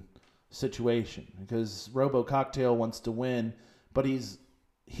Machine situation, because Robo Cocktail wants to win, but he's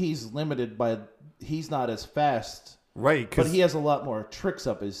limited by he's not as fast, right? But he has a lot more tricks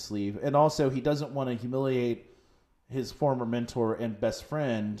up his sleeve, and also he doesn't want to humiliate his former mentor and best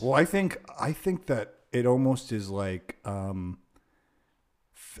friend. Well, I think that it almost is like Phantom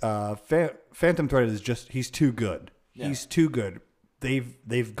Thread is just he's too good. Yeah. He's too good.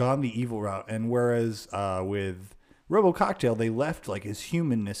 They've gone the evil route, and whereas with Robo Cocktail they left like his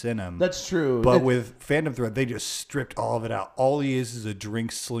humanness in him. That's true. But with Phantom Thread they just stripped all of it out. All he is a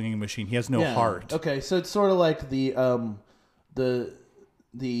drink slinging machine. He has no heart. Okay, so it's sort of like the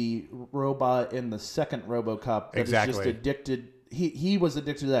robot in the second RoboCop that is just addicted. He was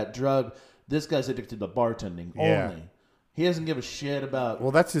addicted to that drug. This guy's addicted to bartending only. He doesn't give a shit about.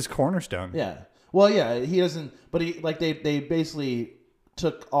 Well, that's his cornerstone. Yeah. Well, yeah, he doesn't. But they basically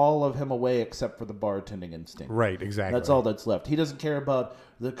took all of him away except for the bartending instinct. Right. Exactly. That's all that's left. He doesn't care about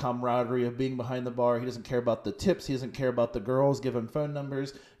the camaraderie of being behind the bar. He doesn't care about the tips. He doesn't care about the girls giving phone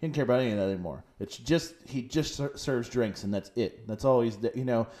numbers. He doesn't care about any of that anymore. It's just he just serves drinks, and that's it. That's all he's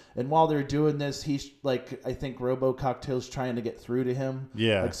And while they're doing this, he's like, I think Robo Cocktail's trying to get through to him.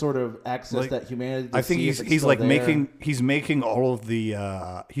 Yeah, like sort of access that humanity. I think he's like making all of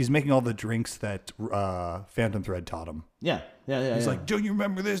the he's making all the drinks that Phantom Thread taught him. Yeah. He's like, do you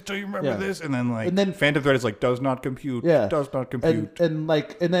remember this? Do you remember this? And then Phantom Thread is like, does not compute. Yeah, does not compute.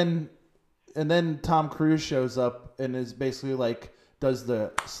 And then Tom Cruise shows up and is basically like, does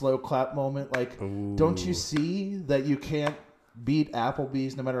the slow clap moment. Like, ooh. Don't you see that you can't beat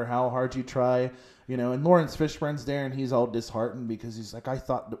Applebee's no matter how hard you try? And Lawrence Fishburne's there and he's all disheartened because he's like, I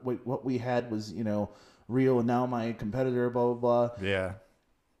thought that what we had was, real, and now my competitor, blah, blah, blah. Yeah.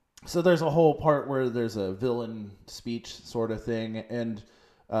 So there's a whole part where there's a villain speech sort of thing, and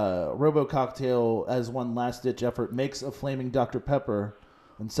Robo Cocktail, as one last-ditch effort, makes a flaming Dr. Pepper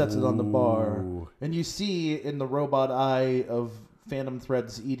and sets it on the bar. And you see in the robot eye of Phantom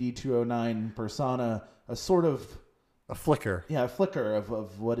Thread's ED-209 persona a sort of... a flicker. Yeah, a flicker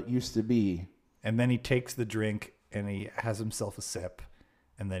of what it used to be. And then he takes the drink and he has himself a sip,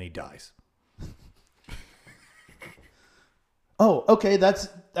 and then he dies. Oh, okay, that's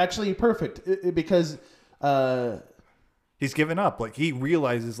actually perfect because he's given up. Like he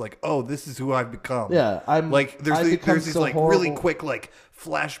realizes, like, oh, this is who I've become. Yeah, I'm like there's these so like horrible. Really quick like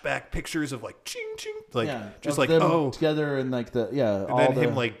flashback pictures of like ching ching, like just like them together and like and then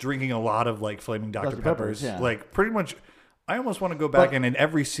him like drinking a lot of like flaming Dr. Peppers. Like pretty much, I almost want to go back and in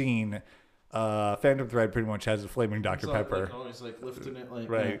every scene. Phantom Thread pretty much has a flaming Dr. Pepper. Like, always like lifting it, like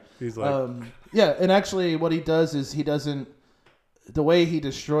right. He's like, and actually, what he does is he doesn't. The way he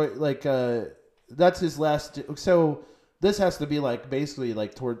destroyed, that's his last. So this has to be like basically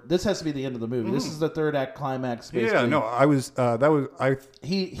like toward. This has to be the end of the movie. Mm. This is the third act climax. Basically. Yeah, no, I was. That was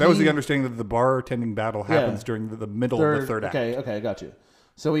the understanding that the bartending battle happens during the middle of the third act. Okay, I got you.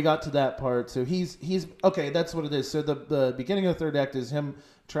 So we got to that part. So he's okay. That's what it is. So the beginning of the third act is him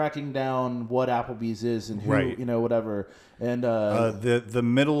tracking down what Applebee's is and who whatever. And the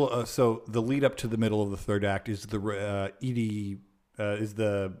middle. So the lead up to the middle of the third act is the is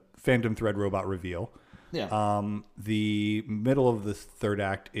the Phantom Thread robot reveal. Yeah. The middle of the third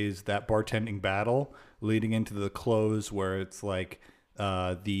act is that bartending battle leading into the close where it's like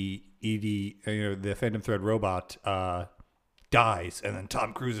the the Phantom Thread robot dies, and then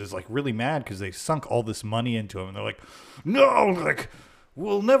Tom Cruise is like really mad because they sunk all this money into him, and they're like, no, like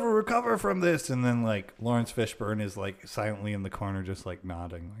we'll never recover from this. And then like Lawrence Fishburne is like silently in the corner just like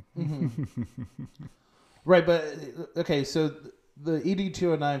nodding like mm-hmm. Right, but okay, so the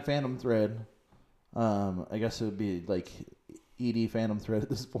ED-209 Phantom Thread, I guess it would be like ED Phantom Thread at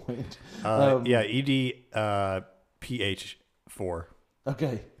this point. ED PH4.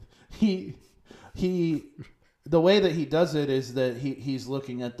 Okay. He the way that he does it is that he's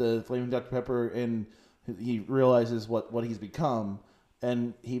looking at the flaming Dr. Pepper and he realizes what he's become,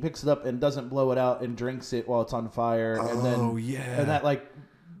 and he picks it up and doesn't blow it out and drinks it while it's on fire. And that like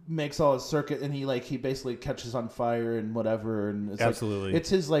makes all his circuit, and he basically catches on fire and whatever. And it's absolutely, it's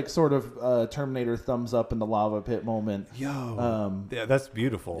his like sort of Terminator thumbs up in the lava pit moment. Yeah, that's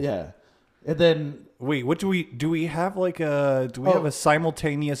beautiful. Yeah. And then wait, what do we have like have a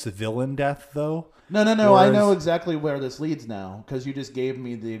simultaneous villain death though? No. I know exactly where this leads now because you just gave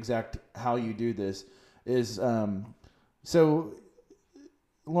me the exact how you do this. Is so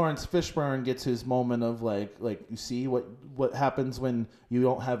Lawrence Fishburne gets his moment of like you see what happens when you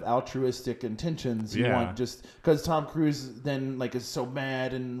don't have altruistic intentions. You want just because Tom Cruise then like is so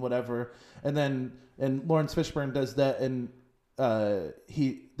mad and whatever, and Lawrence Fishburne does that, and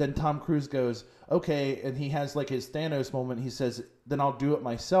then Tom Cruise goes okay, and he has like his Thanos moment. He says, "Then I'll do it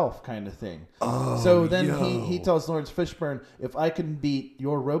myself," kind of thing. So then he tells Lawrence Fishburne, "If I can beat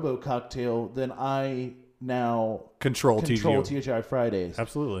your Robo Cocktail, then I now control TGI Fridays."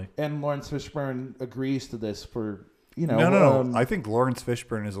 Absolutely. And Lawrence Fishburne agrees to this for, No. I think Lawrence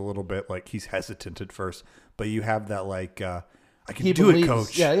Fishburne is a little bit like he's hesitant at first, but you have that like, I can do it,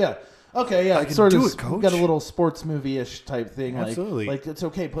 coach. Yeah. Okay, yeah. I can do it, coach. Got a little sports movie-ish type thing. Absolutely. Like it's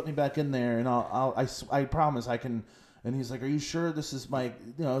okay, put me back in there, and I promise I can. And he's like, "Are you sure this is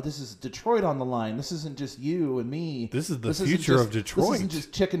this is Detroit on the line? This isn't just you and me. This is the future of Detroit. This isn't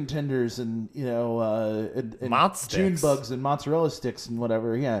just chicken tenders and and June bugs and mozzarella sticks and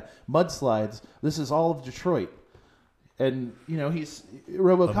whatever. Yeah, mudslides. This is all of Detroit." And he's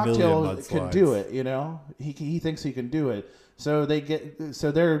Robo Cocktail can do it. He thinks he can do it. So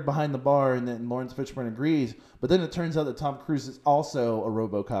they're behind the bar, and then Lawrence Fishburne agrees. But then it turns out that Tom Cruise is also a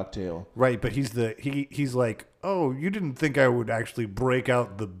Robo Cocktail. Right, but he's like, "Oh, you didn't think I would actually break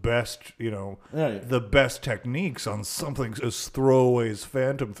out the best, the best techniques on something as throwaway as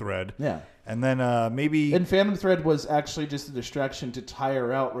Phantom Thread." Yeah. And then maybe... And Phantom Thread was actually just a distraction to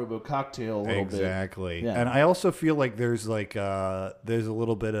tire out Robo Cocktail a little bit. Exactly. Yeah. And I also feel like there's like there's a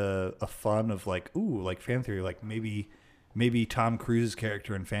little bit of fun of like, ooh, like fan theory, like maybe Tom Cruise's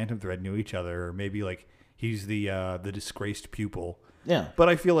character and Phantom Thread knew each other, or maybe like he's the disgraced pupil. Yeah. But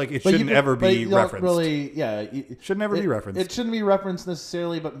I feel like it shouldn't ever be referenced. Really, should never be referenced. It shouldn't be referenced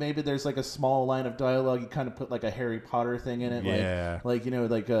necessarily, but maybe there's like a small line of dialogue. You kind of put like a Harry Potter thing in it. Yeah. Like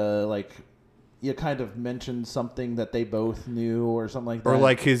you kind of mentioned something that they both knew or something like that. Or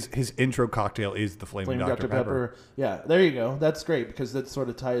like his intro cocktail is the Flaming Dr. Pepper. Yeah, there you go. That's great because that sort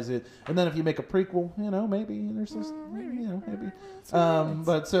of ties it. And then if you make a prequel, maybe there's this, maybe.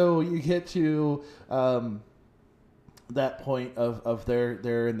 But so you get to that point of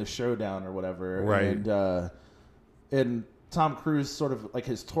they're in the showdown or whatever. Right. And Tom Cruise sort of like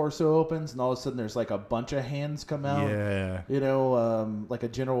his torso opens and all of a sudden there's like a bunch of hands come out. Yeah. Like a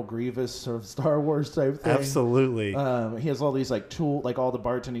General Grievous sort of Star Wars type thing. Absolutely. He has all these like all the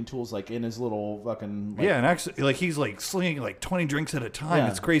bartending tools like in his little fucking. Like, and actually like he's like slinging like 20 drinks at a time. Yeah.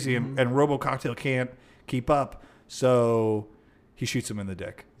 It's crazy. Mm-hmm. And Robo Cocktail can't keep up. So he shoots him in the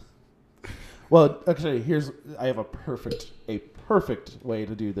dick. Well, actually, I have a perfect way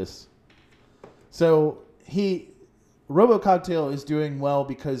to do this. So Robo Cocktail is doing well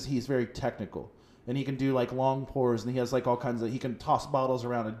because he's very technical, and he can do like long pours, and he has like all kinds of. He can toss bottles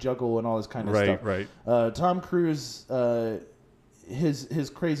around and juggle and all this kind of stuff. Right. Tom Cruise,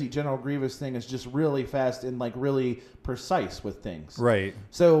 his crazy General Grievous thing is just really fast and like really precise with things. Right.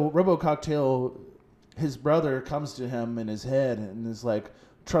 So Robo Cocktail, his brother comes to him in his head and is like,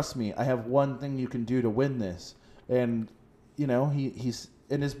 "Trust me, I have one thing you can do to win this," and he's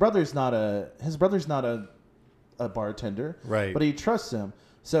and his brother's not a bartender, right? But he trusts him.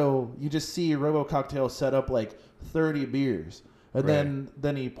 So you just see Robo Cocktail set up like 30 beers, and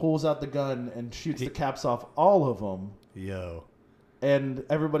then he pulls out the gun and shoots the caps off all of them. Yo. And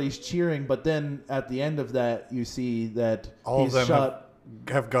everybody's cheering, but then at the end of that, you see that all he's of them shot.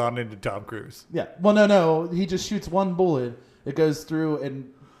 Have gone into Tom Cruise. Yeah. Well, no. He just shoots one bullet. It goes through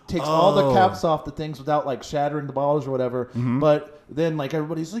and takes all the caps off the things without like shattering the bottles or whatever. Mm-hmm. But then like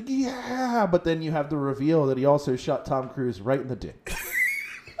everybody's like, yeah. But then you have the reveal that he also shot Tom Cruise right in the dick.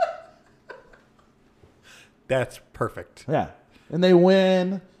 That's perfect. Yeah. And they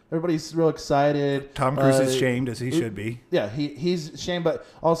win. Everybody's real excited. Tom Cruise is shamed as he should be. Yeah, he's shamed, but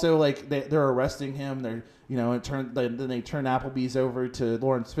also like they're arresting him. They're then they turn Applebee's over to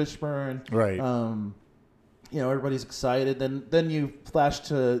Lawrence Fishburne. Right. Everybody's excited. Then you flash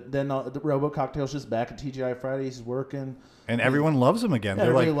to the Robo Cocktail's just back at TGI Fridays. He's working. And everyone loves him again. Yeah,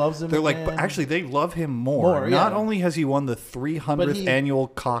 everybody loves him. They're like, but actually, they love him more. Not only has he won the 300th annual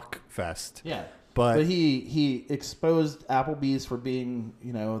Cock Fest. Yeah. But he exposed Applebee's for being,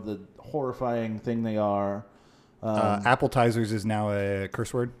 the horrifying thing they are. Appletizers is now a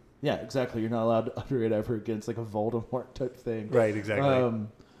curse word. Yeah, exactly. You're not allowed to utter it ever again. It's like a Voldemort type thing. Right, exactly.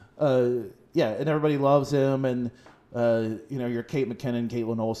 And everybody loves him, and your Kate McKinnon,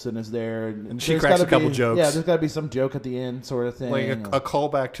 Caitlin Olsen is there, and she cracks a couple jokes. Yeah, there's got to be some joke at the end, sort of thing. Like a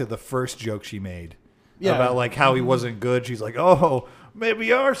callback to the first joke she made. Yeah. About like how he wasn't good. She's like, "Oh, maybe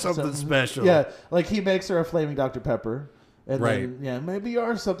you are something special." Yeah, like he makes her a Flaming Dr. Pepper, And Right. then maybe you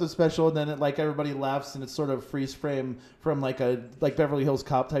are something special, and then like everybody laughs, and it's sort of freeze frame from like Beverly Hills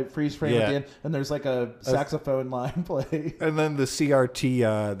Cop type freeze frame at the end, and there's like a saxophone line play. And then the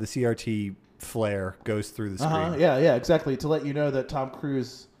CRT flare goes through the screen. Yeah, exactly. To let you know that Tom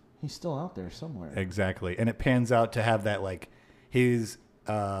Cruise, he's still out there somewhere. Exactly. And it pans out to have that like his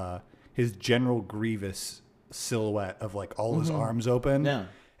General Grievous silhouette of like all his arms open. Yeah.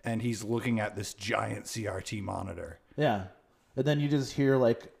 And he's looking at this giant CRT monitor. Yeah. And then you just hear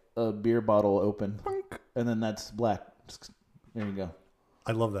like a beer bottle open. Punk. And then that's black. There you go.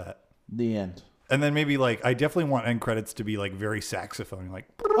 I love that. The end. And then maybe like I definitely want end credits to be like very saxophone, like.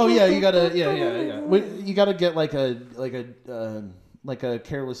 Oh yeah, you gotta you gotta get like a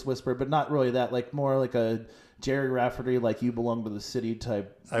Careless Whisper, but not really that. Like more like a Jerry Rafferty, like You Belong to the City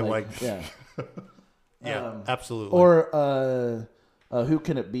type. Yeah. Yeah, absolutely. Or Who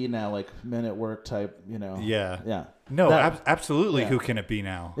Can It Be Now, like Men at Work type. Yeah. No, absolutely. Yeah. Who Can It Be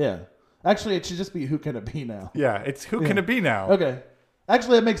Now? Yeah. Actually, it should just be Who Can It Be Now? Yeah, it's Who Can It Be Now? Okay.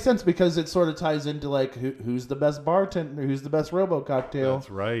 Actually, it makes sense because it sort of ties into like who's the best bartender, who's the best Robo Cocktail. That's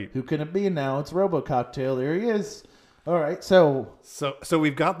right. Who can it be now? It's Robo Cocktail. There he is. All right, so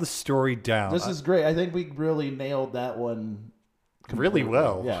we've got the story down. This is great. I think we really nailed that one completely. Really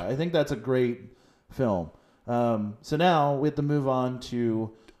well. Yeah, I think that's a great film. So now we have to move on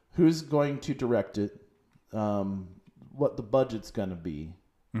to who's going to direct it, what the budget's going to be.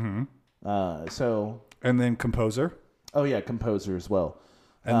 Mm-hmm. And then composer. Oh yeah, composer as well.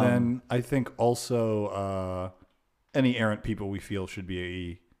 And then I think also any errant people we feel should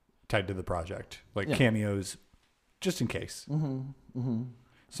be tied to the project, like cameos, just in case. Mm-hmm. Mm-hmm.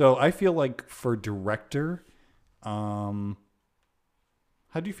 So I feel like for director, how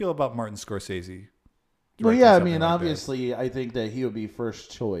do you feel about Martin Scorsese? Well, yeah, I mean, obviously, I think that he would be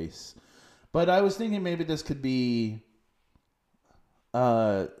first choice. But I was thinking maybe this could be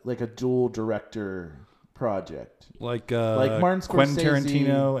like a dual director project. Like Martin Scorsese, Quentin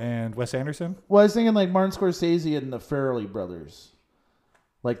Tarantino and Wes Anderson? Well, I was thinking like Martin Scorsese and the Farrelly brothers.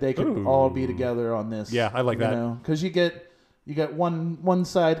 Like they could all be together on this. Yeah, I like that. Because you get one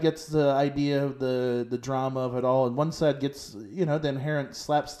side gets the idea of the drama of it all, and one side gets the inherent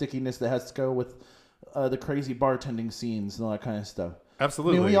slapstickiness that has to go with the crazy bartending scenes and all that kind of stuff.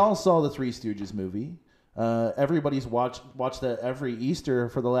 Absolutely. I mean, we all saw the Three Stooges movie. Everybody's watched that every Easter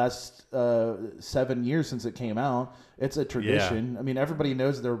for the last 7 years since it came out. It's a tradition. Yeah. I mean, everybody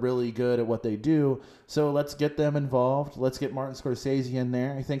knows they're really good at what they do. So let's get them involved. Let's get Martin Scorsese in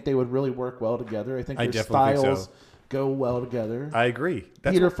there. I think they would really work well together. I think their styles go well together. I agree.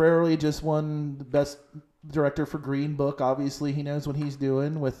 Peter Farrelly just won the best director for Green Book. Obviously, he knows what he's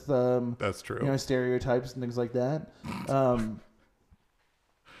doing with that's true. Stereotypes and things like that.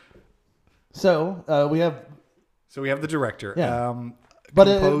 So we have the director. Yeah. But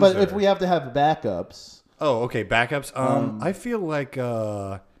if we have to have backups. Oh, okay, backups. I feel like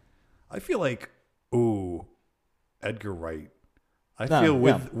Edgar Wright. I feel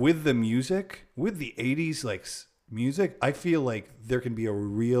with the music, with the 80s like music, I feel like there can be a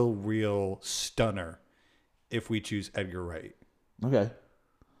real stunner if we choose Edgar Wright. Okay.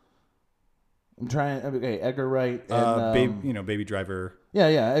 I'm trying. Okay, Edgar Wright and Baby Driver. Yeah,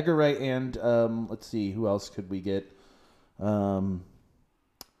 Edgar Wright and let's see, who else could we get? I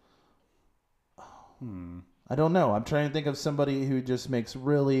don't know. I'm trying to think of somebody who just makes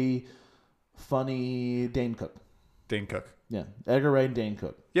really funny Dane Cook. Dane Cook. Yeah, Edgar Wright and Dane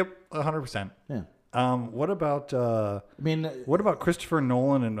Cook. Yep, 100%. Yeah. What about? What about Christopher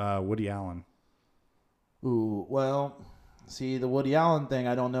Nolan and Woody Allen? Ooh, well, see the Woody Allen thing.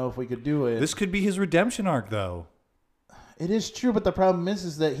 I don't know if we could do it. This could be his redemption arc, though. It is true, but the problem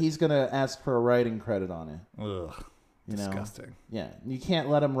is that he's going to ask for a writing credit on it. Ugh, disgusting. Yeah, you can't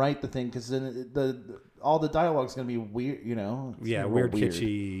let him write the thing because then all the dialogue's going to be weird. Yeah, weird,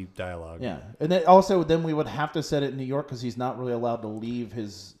 kitschy dialogue. Yeah, and then we would have to set it in New York because he's not really allowed to leave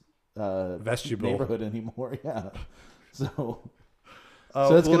his vestibule neighborhood anymore. Yeah, so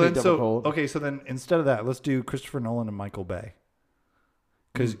it's going to be difficult. So then instead of that, let's do Christopher Nolan and Michael Bay.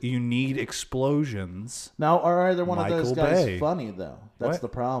 Because you need explosions. Now, are either one of those guys funny though? That's the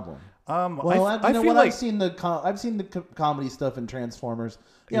problem. I've seen the comedy stuff in Transformers.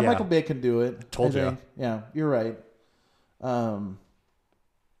 Yeah, Michael Bay can do it. Told you. Yeah, you're right.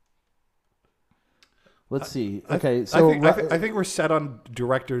 Let's see. Okay, so I think we're set on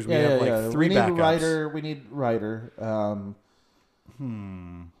directors. We have three backups. We need writer.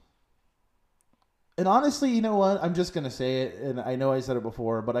 And honestly, you know what? I'm just going to say it, and I know I said it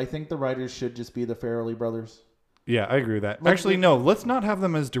before, but I think the writers should just be the Farrelly brothers. Yeah, I agree with that. Actually, no, let's not have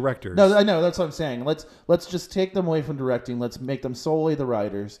them as directors. No, I know, that's what I'm saying. Let's just take them away from directing. Let's make them solely the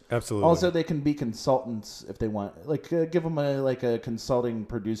writers. Absolutely. Also, they can be consultants if they want. Like, give them a consulting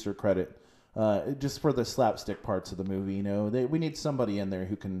producer credit, just for the slapstick parts of the movie. You know, we need somebody in there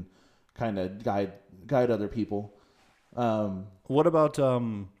who can kind of guide other people. What about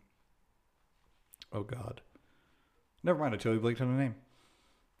oh God, never mind. I totally blanked on the name.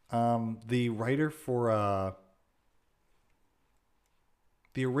 The writer for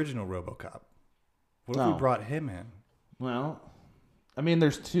the original RoboCop. What if we brought him in? Well, I mean,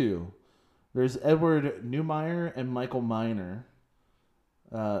 there's two. There's Edward Neumeier and Michael Miner.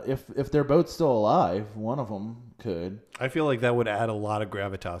 If they're both still alive, one of them could. I feel like that would add a lot of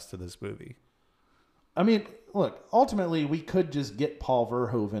gravitas to this movie. I mean, look, ultimately, we could just get Paul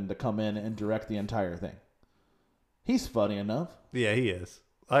Verhoeven to come in and direct the entire thing. He's funny enough. Yeah, he is.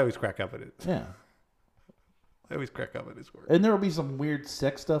 I always crack up at it. Yeah. I always crack up at his work. And there will be some weird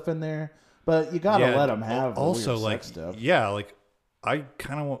sex stuff in there, but you gotta let him have also the weird like sex stuff. Yeah, like I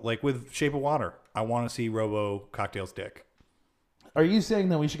kind of want, like with Shape of Water, I want to see Robo Cocktail's dick. Are you saying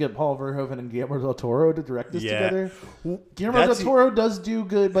that we should get Paul Verhoeven and Guillermo del Toro to direct this Yeah. together? Guillermo del Toro does do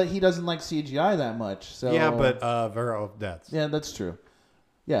good, but he doesn't like CGI that much. So yeah, but Vero, that's yeah, that's true.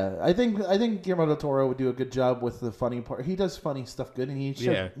 Yeah, I think Guillermo del Toro would do a good job with the funny part. He does funny stuff good, and he'd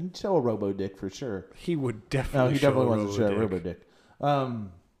show a Robo Dick for sure. He would definitely. No, he definitely wants to show a Robo Dick.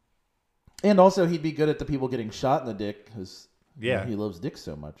 And also, he'd be good at the people getting shot in the dick because he loves dick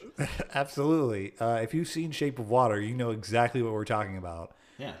so much. Absolutely. If you've seen Shape of Water, you know exactly what we're talking about.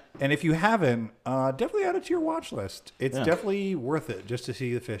 Yeah. And if you haven't, definitely add it to your watch list. It's definitely worth it just to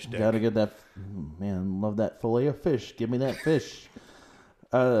see the fish dick. Gotta get that. Man, love that fillet of fish. Give me that fish.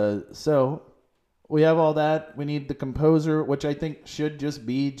 So we have all that. We need the composer, which I think should just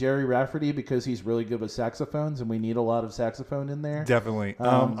be Jerry Rafferty because he's really good with saxophones, and we need a lot of saxophone in there. Definitely.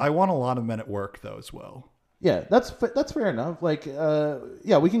 I want a lot of men at work though as well. Yeah, that's fair enough. Like,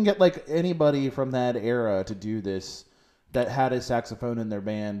 we can get like anybody from that era to do this that had a saxophone in their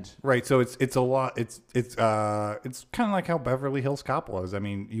band. Right. So it's a lot. It's kind of like how Beverly Hills Cop was. I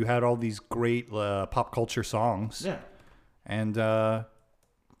mean, you had all these great pop culture songs. Yeah. And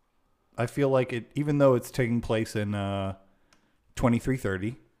I feel like it, even though it's taking place in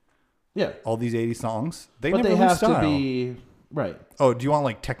 2330. Yeah. All these 80s songs, but never they lose have style. to be right. Oh, do you want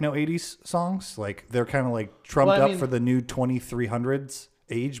like techno 80s songs? Like they're kind of like trumped up for the new 2300s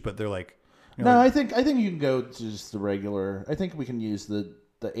age, but they're like. No, I think you can go to just the regular. I think we can use the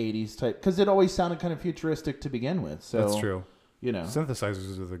 80s type because it always sounded kind of futuristic to begin with. So that's true. You know,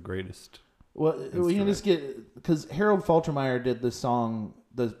 synthesizers are the greatest. Well, we can just get because Harold Faltermeyer did the song,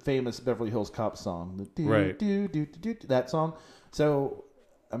 the famous Beverly Hills Cop song, that song. So,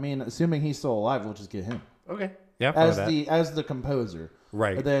 I mean, assuming he's still alive, we'll just get him. Okay. Yeah. As the composer,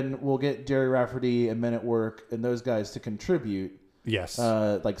 right? And then we'll get Jerry Rafferty and Men at Work and those guys to contribute. Yes.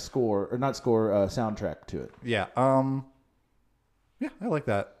 Like soundtrack to it. Yeah. Yeah, I like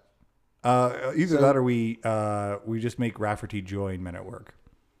that. Either that or we just make Rafferty join Men at Work.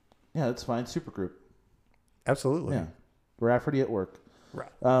 Yeah, that's fine. Supergroup. Absolutely. Yeah. Rafferty at Work.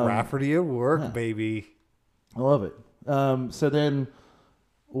 Rafferty at Work, baby. I love it. So then,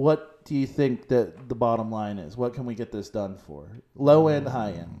 what do you think that the bottom line is? What can we get this done for? Low end,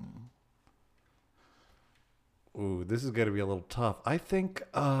 high end? Ooh, this is going to be a little tough. I think,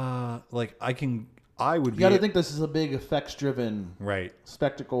 I would You got to think this is a big effects-driven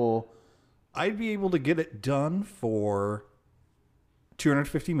spectacle. I'd be able to get it done for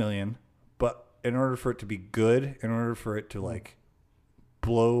 $250 million, but in order for it to be good, in order for it to like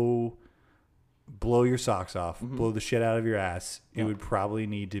blow your socks off, blow the shit out of your ass, it would probably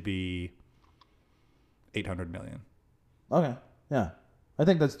need to be $800 million. Okay, yeah, I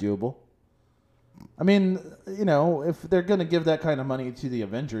think that's doable. I mean, you know, if they're going to give that kind of money to the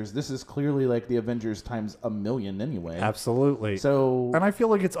Avengers, this is clearly like the Avengers times a million anyway. Absolutely. So, and I feel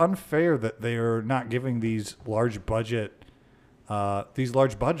like it's unfair that they are not giving these large budgets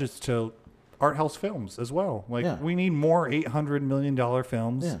to art house films as well. Like we need more $800 million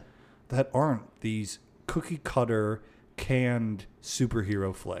films that aren't these cookie cutter canned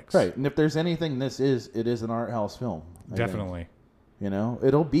superhero flicks. Right. And if there's anything it is an art house film. Definitely. You know,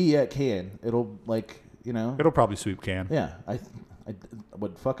 it'll be at Cannes. It'll it'll probably sweep Cannes. Yeah, I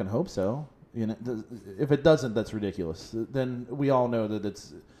would fucking hope so. You know, if it doesn't, that's ridiculous. Then we all know that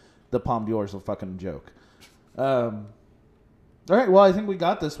it's the Palme d'Or is a fucking joke. All right, well, I think we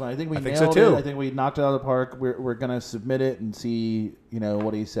got this one. I think we nailed it. I think we knocked it out of the park. We're gonna submit it and see,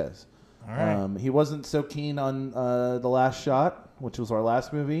 what he says. All right. He wasn't so keen on The Last Shot, which was our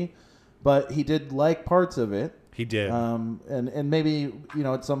last movie, but he did like parts of it. He did. And maybe,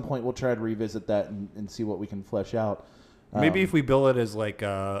 at some point we'll try to revisit that and see what we can flesh out. Maybe if we bill it as like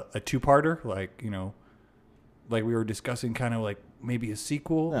a two-parter, like, like we were discussing, kind of like maybe a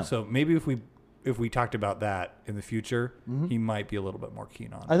sequel. Yeah. So maybe if we talked about that in the future, he might be a little bit more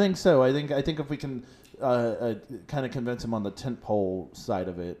keen on it. I think so. I think if we can kind of convince him on the tentpole side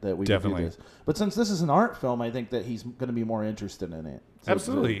of it that we can do this. But since this is an art film, I think that he's going to be more interested in it. So,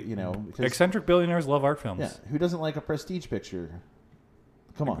 Absolutely. Because, eccentric billionaires love art films. Yeah. Who doesn't like a prestige picture?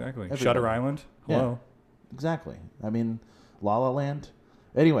 Come on. Exactly. Everybody. Shutter Island. Hello. Yeah, exactly. I mean, La La Land.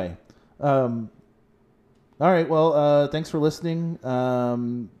 Anyway. All right. Well, thanks for listening.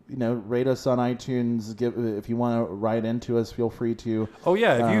 Rate us on iTunes. If you want to write into us, feel free to. Oh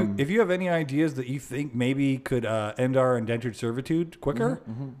yeah. If you have any ideas that you think maybe could end our indentured servitude quicker,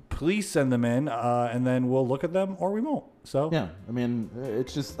 please send them in, and then we'll look at them or we won't. So yeah. I mean,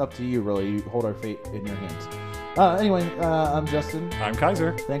 it's just up to you, really. You hold our fate in your hands. Anyway, I'm Justin. I'm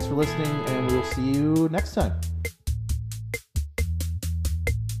Kaiser. Thanks for listening, and we'll see you next time.